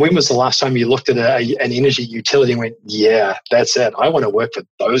when was the last time you looked at an energy utility and went, "Yeah, that's it. I want to work for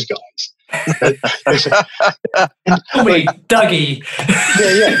those guys." Wait, Dougie.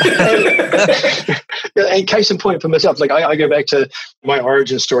 And case in point for myself, like I go back to my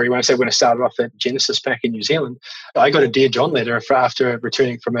origin story when I started off at Genesis back in New Zealand. I got a Dear John letter after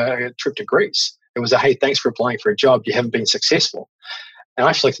returning from a trip to Greece. It was a, "Hey, thanks for applying for a job. You haven't been successful." And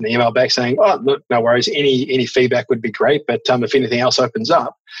I flicked an email back saying, "Oh, look, no worries. Any feedback would be great, but if anything else opens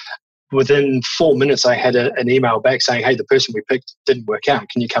up." Within 4 minutes, I had an email back saying, "Hey, the person we picked didn't work out.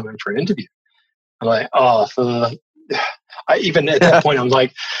 Can you come in for an interview?" I'm like, even at that point, I'm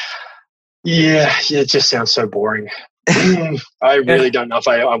like, yeah, it just sounds so boring. I really don't know if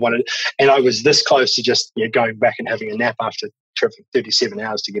I wanted, and I was this close to just going back and having a nap after traveling 37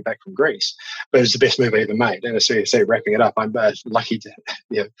 hours to get back from Greece. But it was the best move I ever made. And so wrapping it up, I'm lucky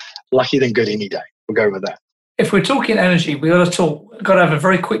than good any day. We'll go with that. If we're talking energy, we got to have a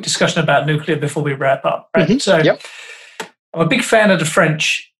very quick discussion about nuclear before we wrap up. Right? Mm-hmm. So I'm a big fan of the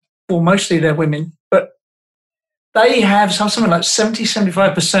French. Well, mostly they're women, but they have something like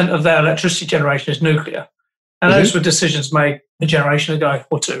 70-75% of their electricity generation is nuclear. And those were decisions made a generation ago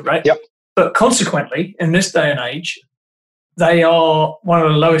or two, right? Yep. But consequently, in this day and age, they are one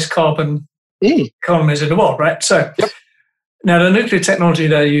of the lowest carbon economies in the world, right? So now the nuclear technology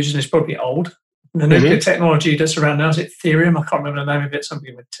they're using is probably old. The nuclear technology that's around now, is it Therium? I can't remember the name of it,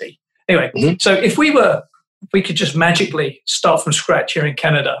 something with T. Anyway, so if we could just magically start from scratch here in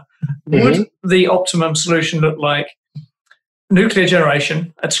Canada, would the optimum solution look like nuclear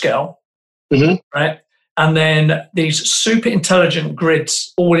generation at scale, right? And then these super intelligent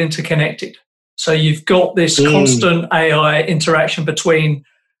grids all interconnected. So you've got this constant AI interaction between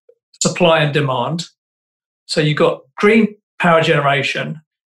supply and demand. So you've got green power generation,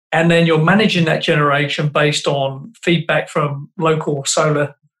 and then you're managing that generation based on feedback from local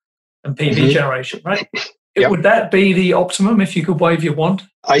solar and PV generation, right? Would that be the optimum if you could wave your wand?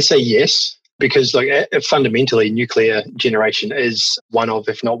 I say yes, because fundamentally nuclear generation is one of,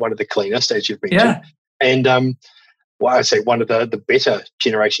 if not one of the cleanest, as you've mentioned. Yeah. And I'd say one of the better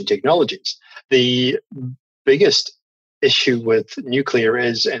generation technologies. The biggest issue with nuclear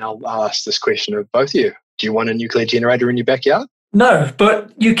is, and I'll ask this question of both of you, do you want a nuclear generator in your backyard? No,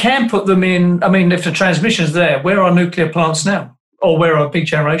 but you can put them in. I mean, if the transmission's there, where are nuclear plants now? Or where are big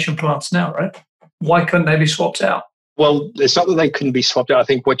generation plants now, right? Why couldn't they be swapped out? Well, it's not that they couldn't be swapped out. I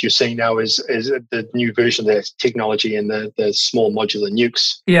think what you're seeing now is the new version of the technology and the small modular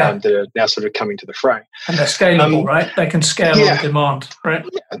nukes that are now sort of coming to the fray. And they're scalable, right? They can scale on demand, right?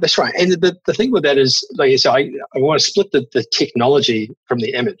 Yeah, that's right. And the thing with that is, like you say, I want to split the technology from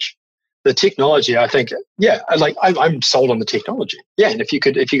the image. The technology, I think, I'm sold on the technology. Yeah, and if you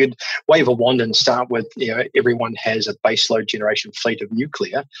could wave a wand and start with, everyone has a baseload generation fleet of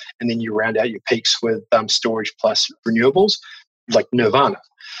nuclear, and then you round out your peaks with storage plus renewables, like nirvana.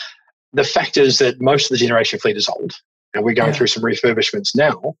 The fact is that most of the generation fleet is old, and we're going through some refurbishments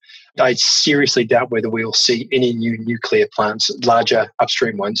now. I seriously doubt whether we'll see any new nuclear plants, larger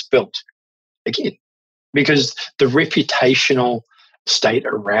upstream ones, built again, because the reputational state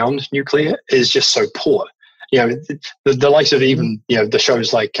around nuclear is just so poor. the likes of even the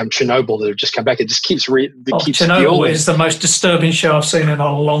shows like Chernobyl that have just come back. It just keeps Chernobyl fueling. Is the most disturbing show I've seen in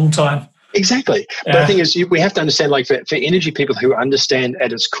a long time. Exactly. Yeah. But the thing is, we have to understand, like for energy people who understand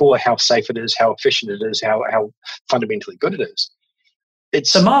at its core how safe it is, how efficient it is, how fundamentally good it is.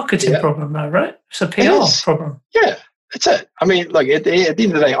 It's a marketing problem, though, right? It's a PR problem. Yeah, that's it. I mean, like at the end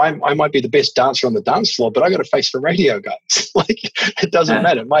of the day, I might be the best dancer on the dance floor, but I got a face for radio, guys. Like it doesn't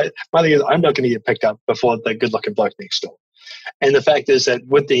matter. My thing is, I'm not going to get picked up before the good-looking bloke next door. And the fact is that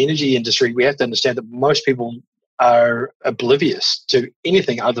with the energy industry, we have to understand that most people are oblivious to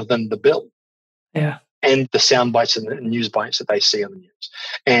anything other than the bill. Yeah. And the sound bites and the news bites that they see on the news.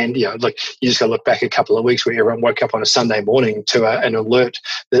 And, look, you just got to look back a couple of weeks where everyone woke up on a Sunday morning to an alert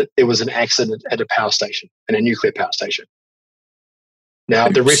that there was an accident at a power station, in a nuclear power station. Now,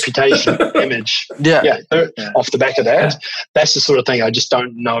 the reputation, image, off the back of that, that's the sort of thing I just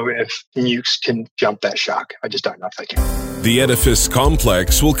don't know if nukes can jump that shark. I just don't know if they can. The Edifice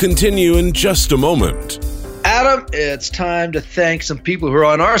Complex will continue in just a moment. Adam, it's time to thank some people who are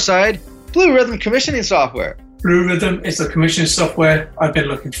on our side. Blue Rhythm Commissioning Software. Blue Rhythm is the commissioning software I've been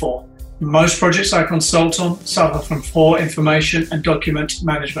looking for. Most projects I consult on suffer from poor information and document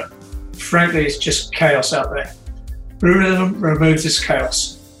management. Frankly, it's just chaos out there. Blue Rhythm removes this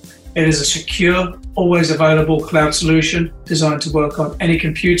chaos. It is a secure, always available cloud solution designed to work on any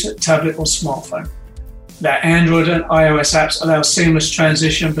computer, tablet, or smartphone. Their Android and iOS apps allow seamless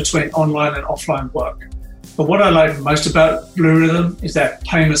transition between online and offline work. But what I like most about Blue Rhythm is their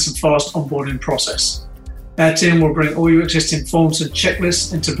painless and fast onboarding process. Our team will bring all your existing forms and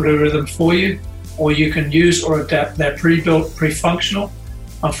checklists into Blue Rhythm for you, or you can use or adapt their pre-built, pre-functional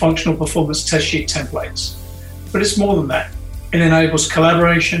and functional performance test sheet templates. But it's more than that. It enables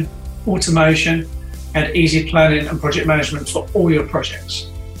collaboration, automation, and easy planning and project management for all your projects.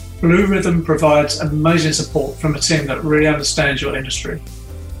 Blue Rhythm provides amazing support from a team that really understands your industry.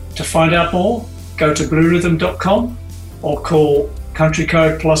 To find out more, go to bluerhythm.com or call country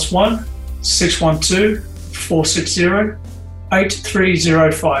code +1 612 460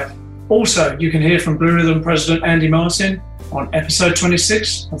 8305. Also, you can hear from Blue Rhythm President Andy Martin on episode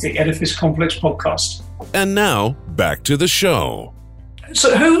 26 of the Edifice Complex podcast. And now, back to the show.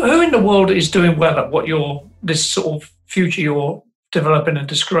 So who in the world is doing well at what this sort of future you're developing and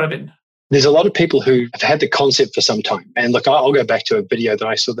describing? There's a lot of people who have had the concept for some time. And look, I'll go back to a video that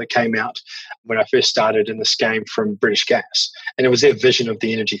I saw that came out when I first started in this game from British Gas. And it was their vision of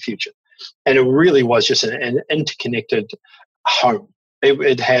the energy future. And it really was just an interconnected home.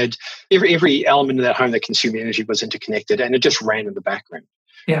 It had every element of that home that consumed energy was interconnected, and it just ran in the background.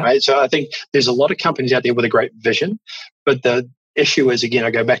 Yeah. Right? So I think there's a lot of companies out there with a great vision. But the issue is, again,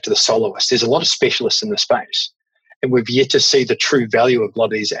 I go back to the soloists. There's a lot of specialists in the space. And we've yet to see the true value of a lot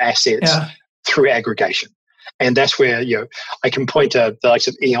of these assets through aggregation. And that's where, I can point to the likes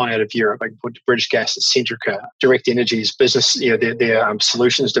of E.ON out of Europe, I can point to British Gas, Centrica, Direct Energy's business, their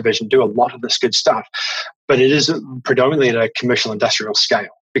solutions division do a lot of this good stuff. But it is predominantly at a commercial industrial scale,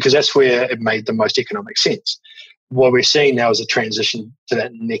 because that's where it made the most economic sense. What we're seeing now is a transition to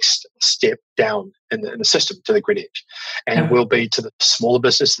that next step down in the system, to the grid edge. And it will be to the smaller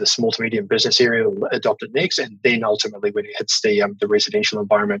business, the small to medium business area will adopt it next. And then ultimately when it hits the residential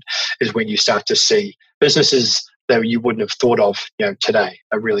environment is when you start to see businesses that you wouldn't have thought of today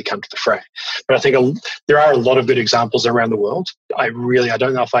really come to the fray. But I think there are a lot of good examples around the world. I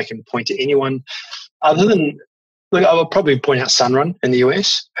don't know if I can point to anyone other than, look, I will probably point out Sunrun in the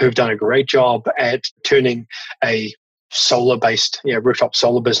US, who've done a great job at turning a solar-based, rooftop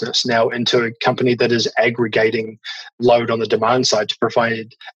solar business now into a company that is aggregating load on the demand side to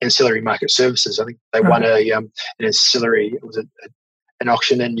provide ancillary market services. I think they won an ancillary, an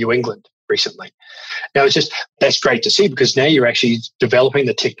auction in New England recently. Now, that's great to see, because now you're actually developing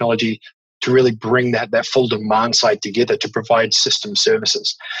the technology to really bring that full demand side together to provide system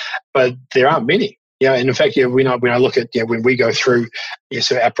services. But there aren't many. And in fact, when I look at when we go through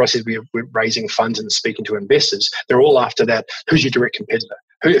so our process, we're raising funds and speaking to investors. They're all after that. Who's your direct competitor?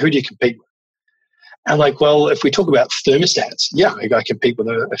 Who do you compete with? And well, if we talk about thermostats, I compete with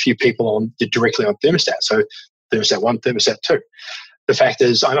a few people directly on thermostats. So thermostat 1, thermostat 2. The fact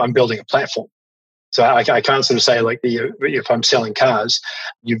is, I'm building a platform. So I can't sort of say if I'm selling cars,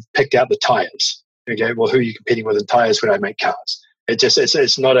 you've picked out the tires. Okay, well, who are you competing with in tires when I make cars?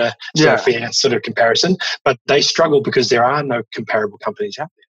 It's not a fair sort of comparison, but they struggle because there are no comparable companies out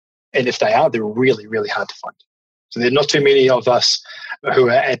there. And if they are, they're really, really hard to find. So there are not too many of us who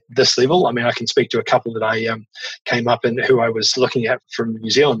are at this level. I mean, I can speak to a couple that I came up and who I was looking at from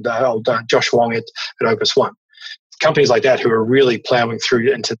New Zealand, old Josh Wong at Opus One. companies like that who are really plowing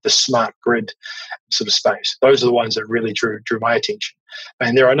through into the smart grid sort of space. Those are the ones that really drew my attention.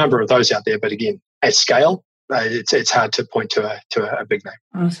 And there are a number of those out there, but again, at scale, it's hard to point to a big name.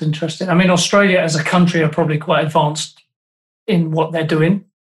 That's interesting. I mean, Australia as a country are probably quite advanced in what they're doing.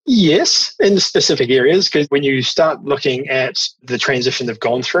 Yes, in the specific areas, because when you start looking at the transition they've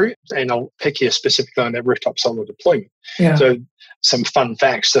gone through, and I'll pick here specifically on that rooftop solar deployment. Yeah. So some fun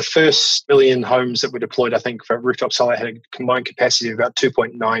facts. The first million homes that were deployed, I think, for rooftop solar had a combined capacity of about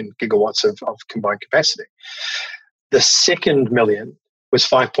 2.9 gigawatts of combined capacity. The second million was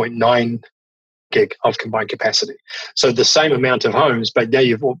 5.9 gig of combined capacity. So the same amount of homes, but now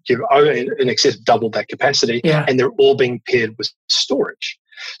you've in excess doubled that capacity, and they're all being paired with storage.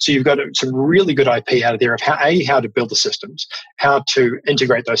 So you've got some really good IP out of there of how to build the systems, how to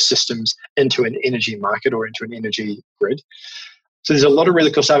integrate those systems into an energy market or into an energy grid. So there's a lot of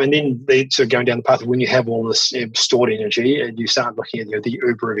really cool stuff. And then they sort of going down the path of when you have all this stored energy and you start looking at the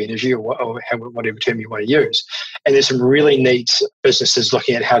Uber of energy or whatever term you want to use. And there's some really neat businesses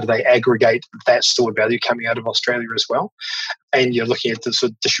looking at how do they aggregate that stored value coming out of Australia as well. And you're looking at the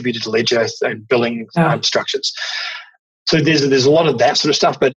sort of distributed ledger and billing structures. So there's a lot of that sort of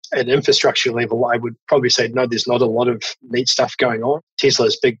stuff, but at infrastructure level, I would probably say no, there's not a lot of neat stuff going on.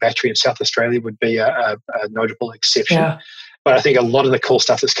 Tesla's big battery in South Australia would be a notable exception. Yeah. But I think a lot of the cool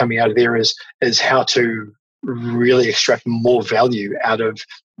stuff that's coming out of there is how to really extract more value out of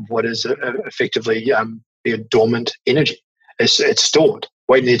what is effectively a dormant energy. It's stored,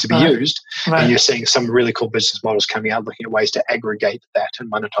 waiting to be used, and you're seeing some really cool business models coming out looking at ways to aggregate that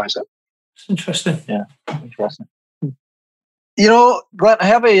and monetize it. It's interesting. Yeah, interesting. Glenn, I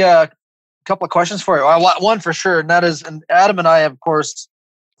have a couple of questions for you. One for sure, and that is, and Adam and I, of course,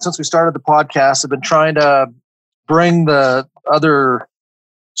 since we started the podcast, have been trying to bring the other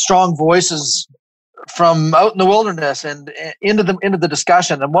strong voices from out in the wilderness and into the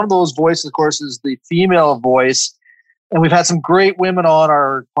discussion. And one of those voices, of course, is the female voice. And we've had some great women on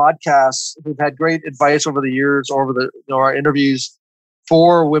our podcasts who've had great advice over the years, over our interviews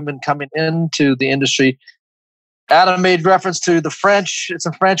for women coming into the industry. Adam made reference to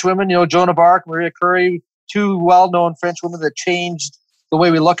some French women, Joan of Arc, Maria Curie, two well-known French women that changed the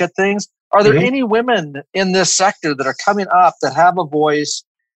way we look at things. Are there any women in this sector that are coming up that have a voice,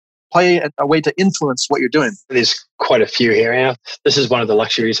 play a way to influence what you're doing? There's quite a few here. Now, this is one of the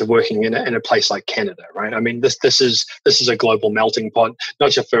luxuries of working in a place like Canada, right? I mean, this is a global melting pot,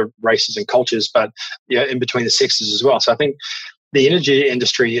 not just for races and cultures, but in between the sexes as well. So I think the energy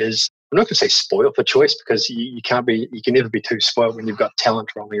industry is, I'm not going to say spoiled for choice, because you can never be too spoiled when you've got talent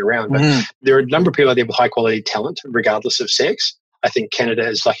rolling around. But there are a number of people out there with high quality talent, regardless of sex. I think Canada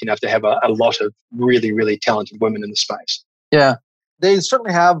is lucky enough to have a lot of really, really talented women in the space. Yeah, they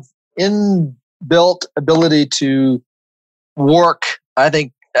certainly have inbuilt ability to work. I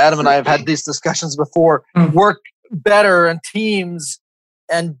think Adam and I have had these discussions before, work better in teams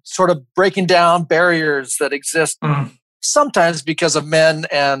and sort of breaking down barriers that exist sometimes because of men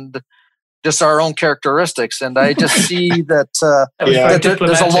and just our own characteristics. And I just see that,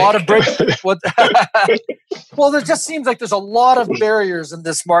 there's a lot of well, there just seems like there's a lot of barriers in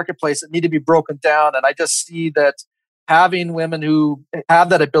this marketplace that need to be broken down. And I just see that having women who have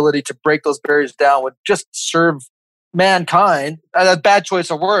that ability to break those barriers down would just serve mankind, a bad choice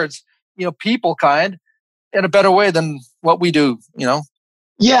of words, people kind, in a better way than what we do,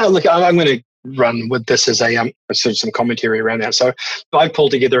 Yeah, look, I'm going to run with this as sort of some commentary around that. So I pulled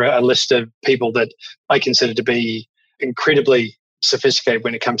together a list of people that I consider to be incredibly sophisticated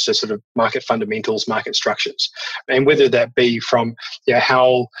when it comes to sort of market fundamentals, market structures, and whether that be from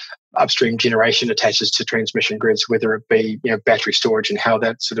how upstream generation attaches to transmission grids, whether it be battery storage and how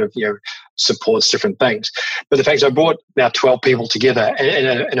that sort of supports different things. But the fact is, I brought now 12 people together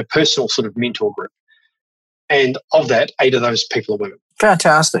in a personal sort of mentor group, and of that, 8 of those people are women.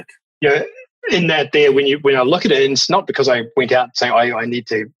 Fantastic. In that there, when I look at it, and it's not because I went out saying I need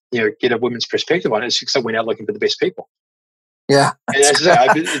to get a women's perspective on it. It's because I went out looking for the best people. Yeah, and as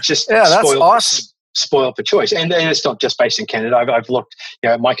I say, it's just that's awesome. Spoiled for choice, and it's not just based in Canada. I've looked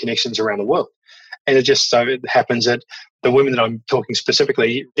at my connections around the world, and it just so it happens that the women that I'm talking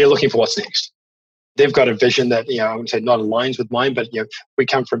specifically, they're looking for what's next. They've got a vision that I wouldn't say not aligns with mine, but we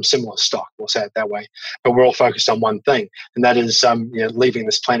come from similar stock. We'll say it that way. But we're all focused on one thing, and that is leaving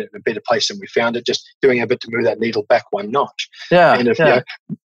this planet in a better place than we found it. Just doing a bit to move that needle back one notch. Yeah. And if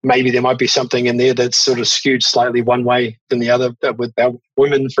maybe there might be something in there that's sort of skewed slightly one way than the other with our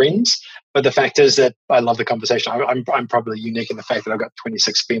women friends, But the fact is that I love the conversation. I'm probably unique in the fact that I've got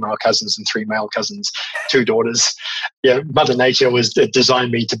 26 female cousins and 3 male cousins, 2 daughters. Yeah, Mother Nature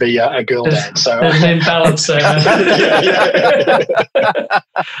designed me to be a girl dad. So there's an imbalance there.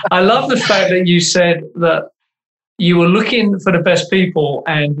 I love the fact that you said that you were looking for the best people,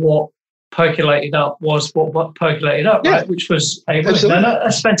 and what percolated up was what percolated up, right? Which was able. No,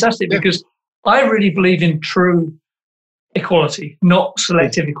 that's fantastic, because I really believe in true equality, not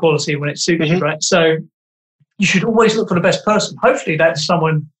selective equality when it suits you, right? So you should always look for the best person. Hopefully that's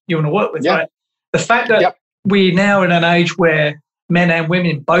someone you want to work with, right? The fact that we're now in an age where men and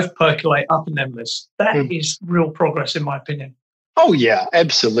women both percolate up in them lists, that is real progress, in my opinion. Oh, yeah,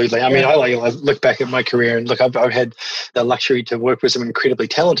 absolutely. I mean, I look back at my career and look, I've had the luxury to work with some incredibly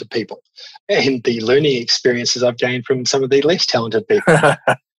talented people, and the learning experiences I've gained from some of the less talented people.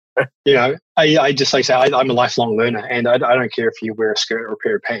 You know, I just like to say I'm a lifelong learner, and I don't care if you wear a skirt or a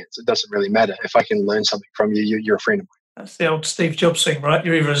pair of pants. It doesn't really matter. If I can learn something from you, you're a friend of mine. That's the old Steve Jobs thing, right?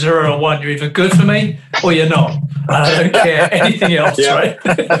 You're either a 0 or 1. You're either good for me or you're not. I don't care anything else, right?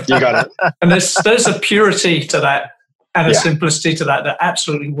 You got it. And there's a purity to that and a simplicity to that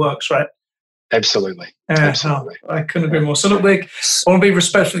absolutely works, right? Absolutely. Absolutely. I couldn't agree more. So look, I want to be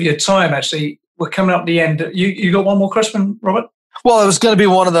respectful of your time, actually. We're coming up the end. You got one more question, Robert? Well, it was going to be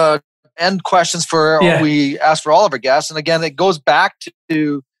one of the end questions we asked for all of our guests. And again, it goes back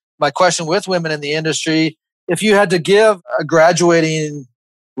to my question with women in the industry. If you had to give a graduating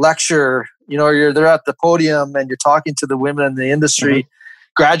lecture, they're at the podium and you're talking to the women in the industry,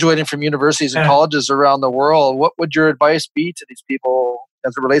 graduating from universities and colleges around the world, what would your advice be to these people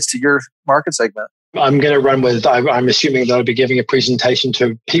as it relates to your market segment? I'm going to run with, I'm assuming that I'll be giving a presentation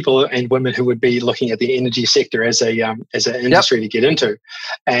to people and women who would be looking at the energy sector as an industry to get into.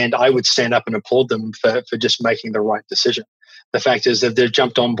 And I would stand up and applaud them for just making the right decision. The fact is that they've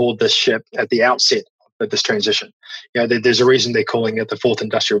jumped on board this ship at the outset of this transition. There's a reason they're calling it the 4th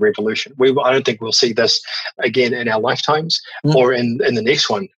Industrial Revolution. I don't think we'll see this again in our lifetimes or in the next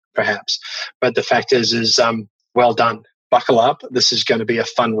one, perhaps. But the fact is well done. Buckle up. This is going to be a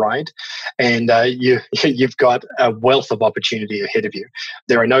fun ride. And you've got a wealth of opportunity ahead of you.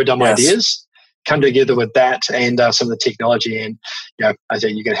 There are no dumb ideas. Come together with that and some of the technology, and I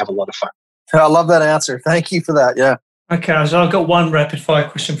think you're going to have a lot of fun. I love that answer. Thank you for that. Yeah. Okay, so I've got one rapid fire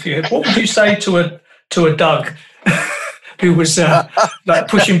question for you. What would you say to a Doug who was like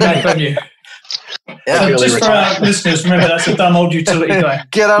pushing back on you? Yeah, so just for our listeners, remember that's a dumb old utility guy.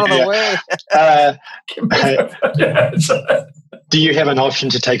 Get out of the way. Do you have an option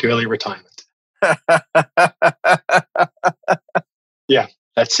to take early retirement? Yeah,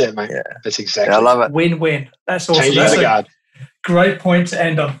 that's it, mate. Yeah. That's exactly. I love it. Win-win. That's awesome. Changing the guard. Great point to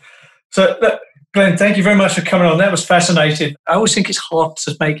end on. So, Glenn, thank you very much for coming on. That was fascinating. I always think it's hard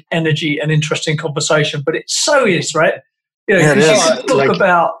to make energy an interesting conversation, but it so is, right? You can talk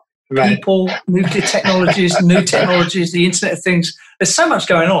about people, nuclear technologies, new technologies, the Internet of Things. There's so much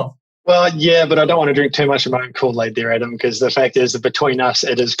going on. Well, yeah, but I don't want to drink too much of my own Kool-Aid there, Adam, because the fact is that between us,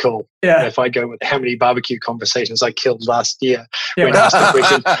 it is cool. Yeah. If I go with how many barbecue conversations I killed last year when asked the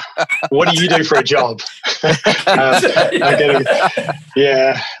question, what do you do for a job? I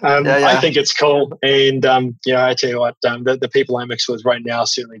think it's cool. And, I tell you what, the people I mix with right now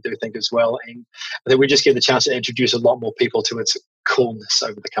certainly do think as well. And I think we just get the chance to introduce a lot more people to its coolness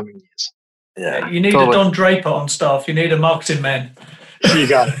over the coming years. Yeah, you need a Don Draper on staff. You need a marketing man. You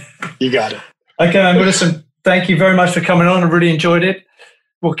got it. Okay, well, listen, thank you very much for coming on. I really enjoyed it.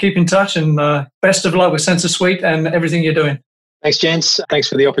 We'll keep in touch, and best of luck with SensorSuite and everything you're doing. Thanks, gents. Thanks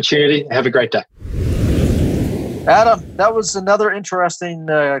for the opportunity. Have a great day. Adam, that was another interesting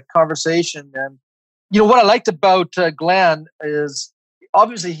conversation. And, what I liked about Glenn is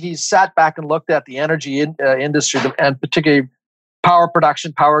obviously he sat back and looked at the energy industry and particularly power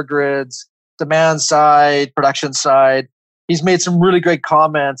production, power grids, demand side, production side. He's made some really great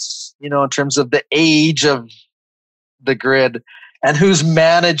comments, in terms of the age of the grid and who's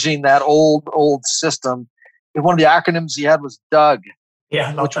managing that old system. And one of the acronyms he had was DUG,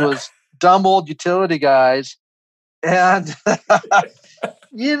 which was dumb old utility guys. And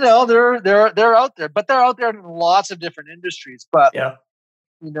they're out there, but they're out there in lots of different industries. But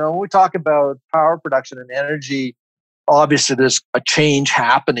when we talk about power production and energy, obviously there's a change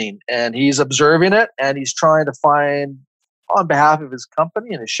happening, and he's observing it, and he's trying to find, on behalf of his company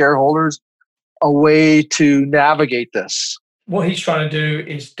and his shareholders, a way to navigate this. What he's trying to do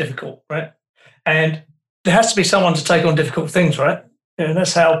is difficult, right? And there has to be someone to take on difficult things, right?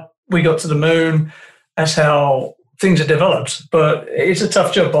 That's how we got to the moon. That's how things are developed. But it's a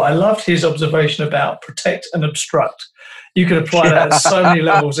tough job. But I loved his observation about protect and obstruct. You could apply that at so many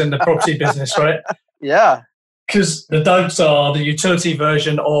levels in the property business, right? Yeah. Because the Dougs are the utility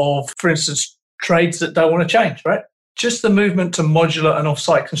version of, for instance, trades that don't want to change, right? Just the movement to modular and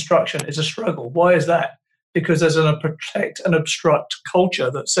off-site construction is a struggle. Why is that? Because there's a protect and obstruct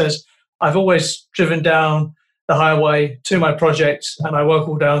culture that says, I've always driven down the highway to my projects and I work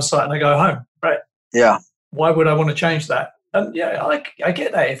all day on site and I go home, right? Yeah. Why would I want to change that? And yeah, I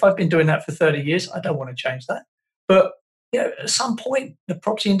get that. If I've been doing that for 30 years, I don't want to change that. But at some point, the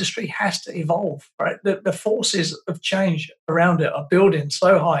property industry has to evolve, right? The forces of change around it are building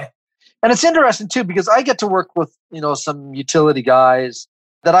so high. And it's interesting too, because I get to work with, some utility guys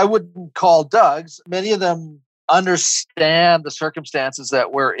that I wouldn't call Dougs. Many of them understand the circumstances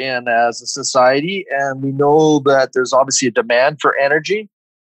that we're in as a society. And we know that there's obviously a demand for energy.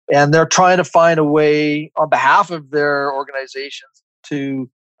 And they're trying to find a way on behalf of their organizations to,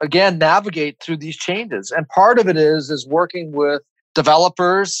 again, navigate through these changes. And part of it is working with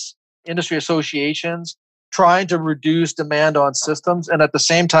developers, industry associations, trying to reduce demand on systems and at the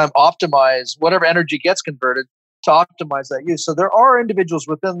same time optimize whatever energy gets converted to optimize that use. So there are individuals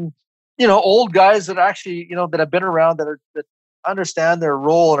within, old guys that actually, that have been around that understand their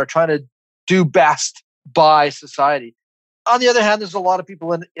role and are trying to do best by society. On the other hand, there's a lot of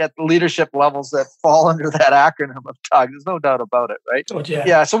people at the leadership levels that fall under that acronym of TUG. There's no doubt about it, right? Oh, yeah.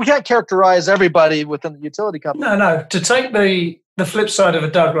 Yeah. So we can't characterize everybody within the utility company. No. To take the flip side of a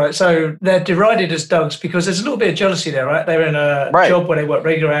Doug, right? So they're derided as Dougs because there's a little bit of jealousy there, right? They're in a job where they work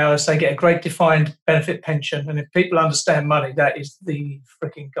regular hours. They get a great defined benefit pension. And if people understand money, that is the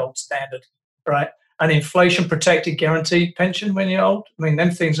freaking gold standard, right? An inflation-protected guaranteed pension when you're old. I mean,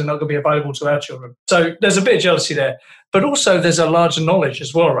 them things are not going to be available to our children. So there's a bit of jealousy there. But also there's a larger knowledge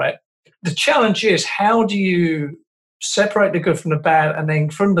as well, right? The challenge is, how do you separate the good from the bad and then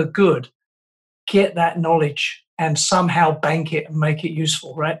from the good, get that knowledge and somehow bank it and make it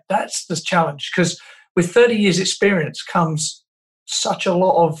useful, right? That's the challenge. Because with 30 years experience comes such a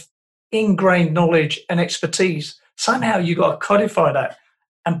lot of ingrained knowledge and expertise. Somehow you got to codify that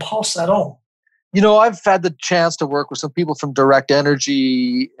and pass that on. I've had the chance to work with some people from Direct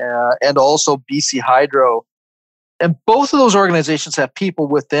Energy and also BC Hydro. And both of those organizations have people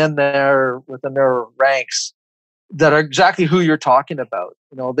within their ranks that are exactly who you're talking about.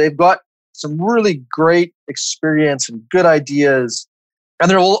 They've got some really great experience and good ideas,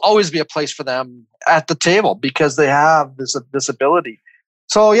 and there will always be a place for them at the table because they have this ability.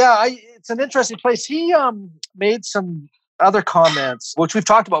 So yeah, it's an interesting place. He made some other comments, which we've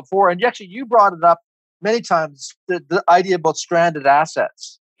talked about before, and you brought it up many times, the idea about stranded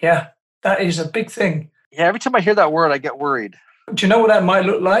assets. Yeah, that is a big thing. Yeah, every time I hear that word, I get worried. Do you know what that might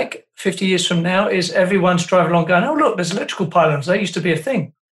look like 50 years from now? Is everyone's driving along going, oh, look, there's electrical pylons. That used to be a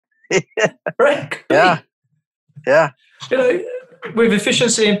thing. Right? Yeah. With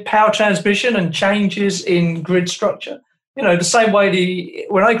efficiency in power transmission and changes in grid structure, the same way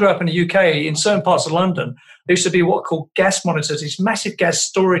when I grew up in the UK, in certain parts of London, there used to be what are called gas monitors, these massive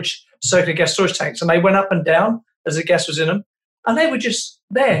circular gas storage tanks, and they went up and down as the gas was in them, and they were just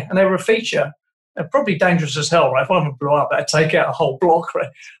there, and they were a feature. They're probably dangerous as hell, right? If one would blow up, that'd take out a whole block, right?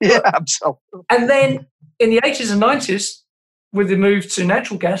 Yeah, absolutely. And then in the 80s and 90s, with the move to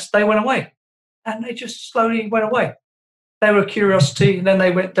natural gas, they went away, and they just slowly went away. They were a curiosity, and then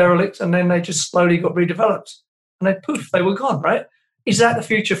they went derelict, and then they just slowly got redeveloped, and they were gone, right? Is that the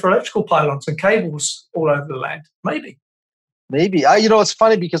future for electrical pylons and cables all over the land? Maybe. It's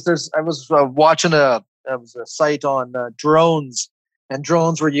funny because I was watching a site on drones, and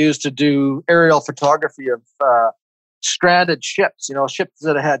drones were used to do aerial photography of stranded ships. Ships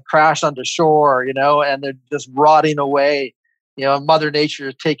that had crashed onto shore. And they're just rotting away. Mother Nature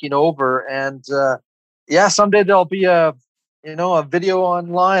is taking over, and someday there'll be a video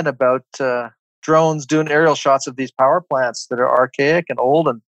online about drones doing aerial shots of these power plants that are archaic and old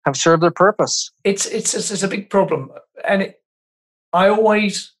and have served their purpose. It's a big problem, and I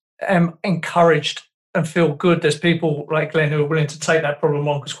always am encouraged and feel good there's people like Glenn who are willing to take that problem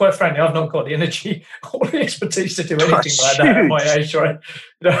on, because quite frankly, I've not got the energy or the expertise to do anything like that at my age, right?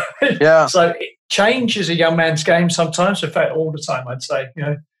 Yeah. So change is a young man's game sometimes, in fact, all the time, I'd say,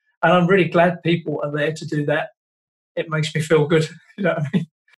 and I'm really glad people are there to do that. It makes me feel good, you know what I mean?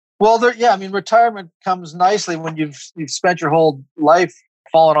 Well, retirement comes nicely when you've spent your whole life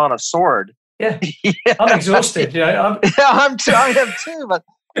falling on a sword. Yeah, I'm exhausted. I am too.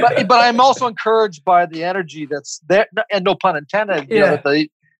 But I'm also encouraged by the energy that's there, and no pun intended.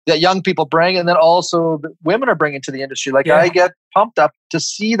 That young people bring, and then also the women are bringing to the industry. I get pumped up to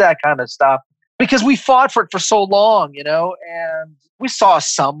see that kind of stuff because we fought for it for so long, and we saw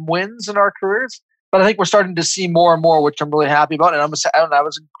some wins in our careers. But I think we're starting to see more and more, which I'm really happy about. And I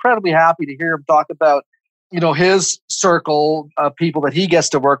was incredibly happy to hear him talk about, his circle of people that he gets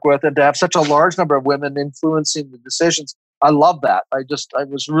to work with, and to have such a large number of women influencing the decisions. I love that. I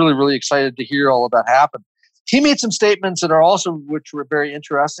was really, really excited to hear all of that happen. He made some statements that are also, which were very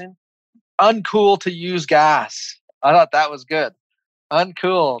interesting. Uncool to use gas. I thought that was good.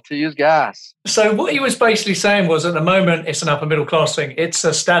 Uncool to use gas. So what he was basically saying was, at the moment, it's an upper middle class thing. It's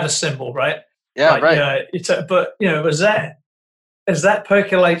a status symbol, right? Yeah, right. As that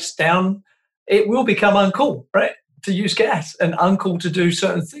percolates down, it will become uncool, right? To use gas, and uncool to do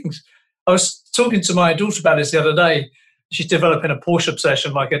certain things. I was talking to my daughter about this the other day. She's developing a Porsche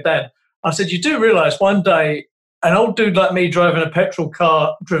obsession like her dad. I said, you do realize one day an old dude like me driving a petrol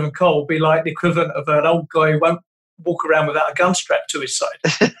car driven car will be like the equivalent of an old guy who won't walk around without a gun strapped to his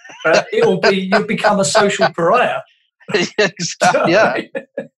side. You'll become a social pariah. Exactly. Yeah.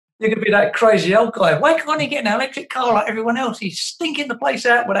 You could be that crazy old guy. Why can't he get an electric car like everyone else? He's stinking the place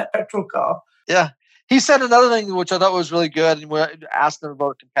out with that petrol car. Yeah. He said another thing which I thought was really good, and we asked him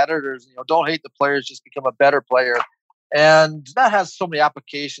about competitors. Don't hate the players, just become a better player. And that has so many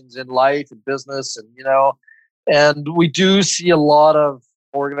applications in life and business, and we do see a lot of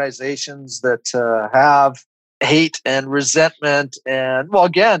organizations that have hate and resentment. And, well,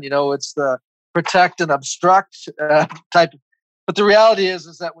 again, it's the protect and obstruct type. But the reality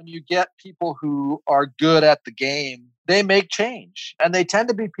is that when you get people who are good at the game, they make change. And they tend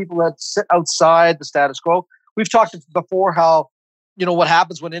to be people that sit outside the status quo. We've talked before how, what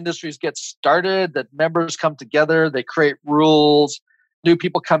happens when industries get started, that members come together, they create rules, new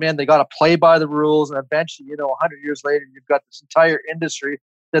people come in, they got to play by the rules. And eventually, 100 years later, you've got this entire industry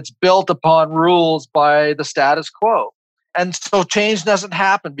that's built upon rules by the status quo. And so change doesn't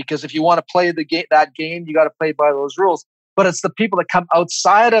happen, because if you want to play that game, you got to play by those rules. But it's the people that come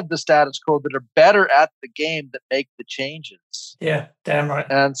outside of the status quo that are better at the game that make the changes. Yeah, damn right.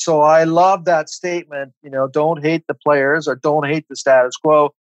 And so I love that statement, don't hate the players or don't hate the status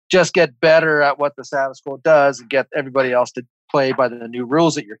quo. Just get better at what the status quo does and get everybody else to play by the new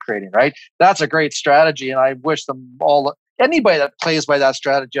rules that you're creating, right? That's a great strategy. And I wish them all, anybody that plays by that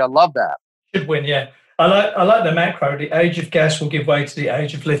strategy, I love that. Should win, yeah. I like the macro. The age of gas will give way to the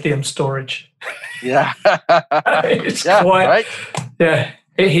age of lithium storage. Yeah. It's quite, right? Yeah.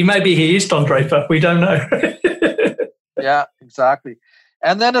 He is Don Draper. We don't know. Yeah, exactly.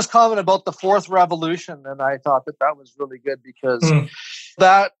 And then his comment about the fourth revolution. And I thought that was really good, because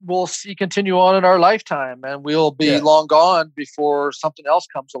that we'll see continue on in our lifetime, and we'll be long gone before something else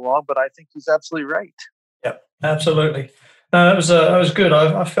comes along. But I think he's absolutely right. Yep, absolutely. No, that was good.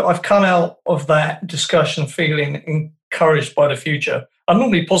 I've come out of that discussion feeling encouraged by the future. I'm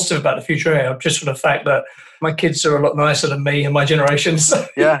normally positive about the future, just for the fact that my kids are a lot nicer than me and my generation. So,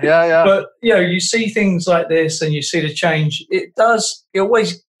 yeah. But you see things like this, and you see the change. It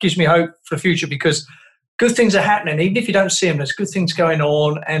always gives me hope for the future, because good things are happening. Even if you don't see them, there's good things going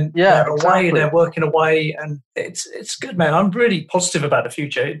on, and they're working away, and it's good, man. I'm really positive about the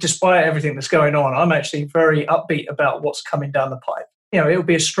future, despite everything that's going on. I'm actually very upbeat about what's coming down the pipe. It'll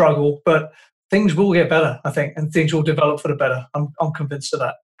be a struggle, but things will get better, I think, and things will develop for the better. I'm convinced of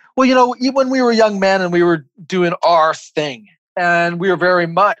that. Well, when we were young men and we were doing our thing, and we were very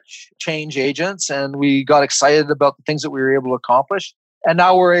much change agents, and we got excited about the things that we were able to accomplish. And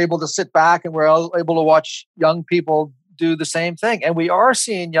now we're able to sit back and we're able to watch young people do the same thing. And we are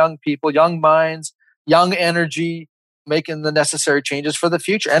seeing young people, young minds, young energy, making the necessary changes for the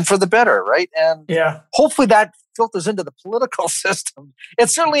future and for the better, right? And hopefully that filters into the political system. It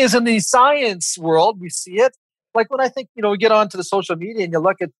certainly is in the science world. We see it. Like when I think, we get onto the social media and you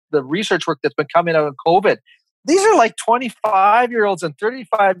look at the research work that's been coming out of COVID, these are like 25-year-olds and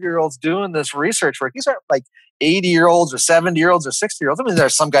 35-year-olds doing this research work. These aren't like 80-year-olds or 70-year-olds or 60-year-olds. I mean, there are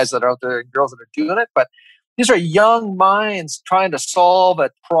some guys that are out there and girls that are doing it, but these are young minds trying to solve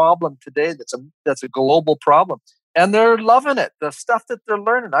a problem today that's a global problem. And they're loving it, the stuff that they're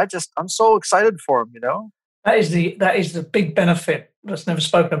learning. I'm so excited for them, That is the big benefit that's never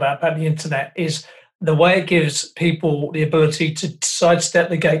spoken about the internet, is the way it gives people the ability to sidestep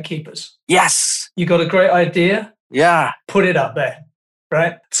the gatekeepers. Yes. You got a great idea? Yeah. Put it up there,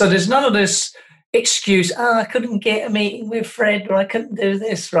 right? So there's none of this excuse, I couldn't get a meeting with Fred, or I couldn't do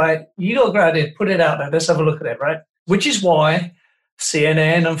this, right? You got a great idea, put it out there. Let's have a look at it, right? Which is why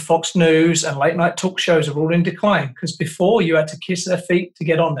CNN and Fox News and late night talk shows are all in decline, because before you had to kiss their feet to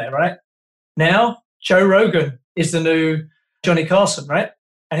get on there, right? Now, Joe Rogan is the new Johnny Carson, right?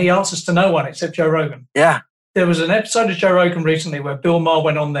 And he answers to no one except Joe Rogan. Yeah. There was an episode of Joe Rogan recently where Bill Maher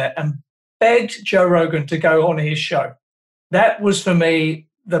went on there and begged Joe Rogan to go on his show. That was, for me,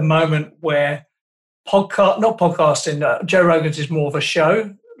 the moment where not podcasting. Joe Rogan's is more of a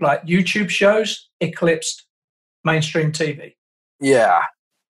show, like YouTube shows eclipsed mainstream TV. Yeah.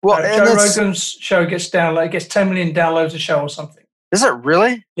 Well, Joe Rogan's show gets 10 million downloads a show or something. Is it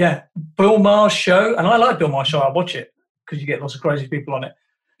really? Yeah. Bill Maher's show, and I like Bill Maher's show. I watch it because you get lots of crazy people on it.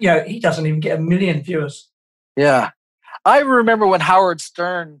 He doesn't even get 1 million viewers. Yeah. I remember when Howard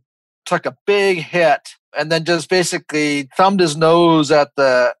Stern took a big hit and then just basically thumbed his nose at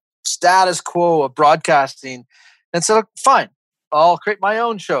the status quo of broadcasting and said, fine, I'll create my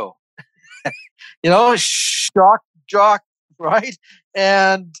own show. Shock jock, right?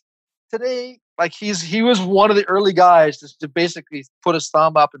 And today, like he was one of the early guys to basically put his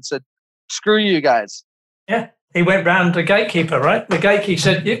thumb up and said, screw you guys. Yeah. He went round the gatekeeper, right? The gatekeeper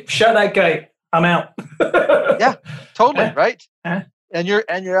said, yep, shut that gate. I'm out. Yeah, totally, Yeah. right? Yeah. And you're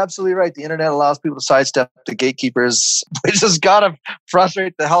absolutely right. The internet allows people to sidestep the gatekeepers, which has got to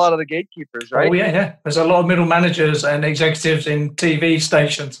frustrate the hell out of the gatekeepers, right? Oh, yeah. There's a lot of middle managers and executives in TV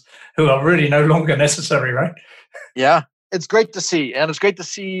stations who are really no longer necessary, right? Yeah, it's great to see. And it's great to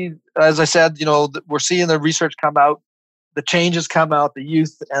see, as I said, we're seeing the research come out, the changes come out, the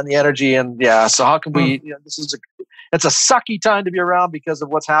youth and the energy. And yeah, so how can we, it's a sucky time to be around because of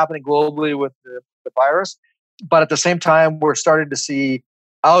what's happening globally with the virus. But at the same time, we're starting to see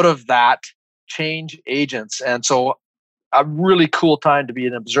out of that change agents. And so a really cool time to be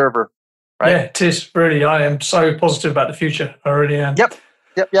an observer, right? Yeah, it is really. I am so positive about the future. I really am. Yep.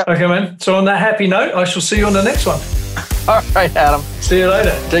 Okay, man. So on that happy note, I shall see you on the next one. All right, Adam. See you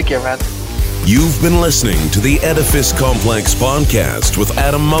later. Take care, man. You've been listening to the Edifice Complex podcast with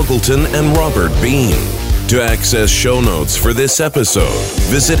Adam Muggleton and Robert Bean. To access show notes for this episode,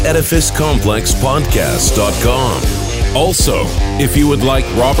 visit edificecomplexpodcast.com. Also, if you would like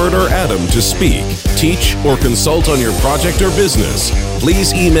Robert or Adam to speak, teach, or consult on your project or business,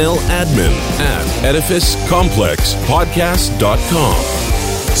 please email admin@edificecomplexpodcast.com.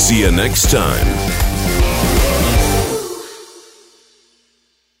 See you next time.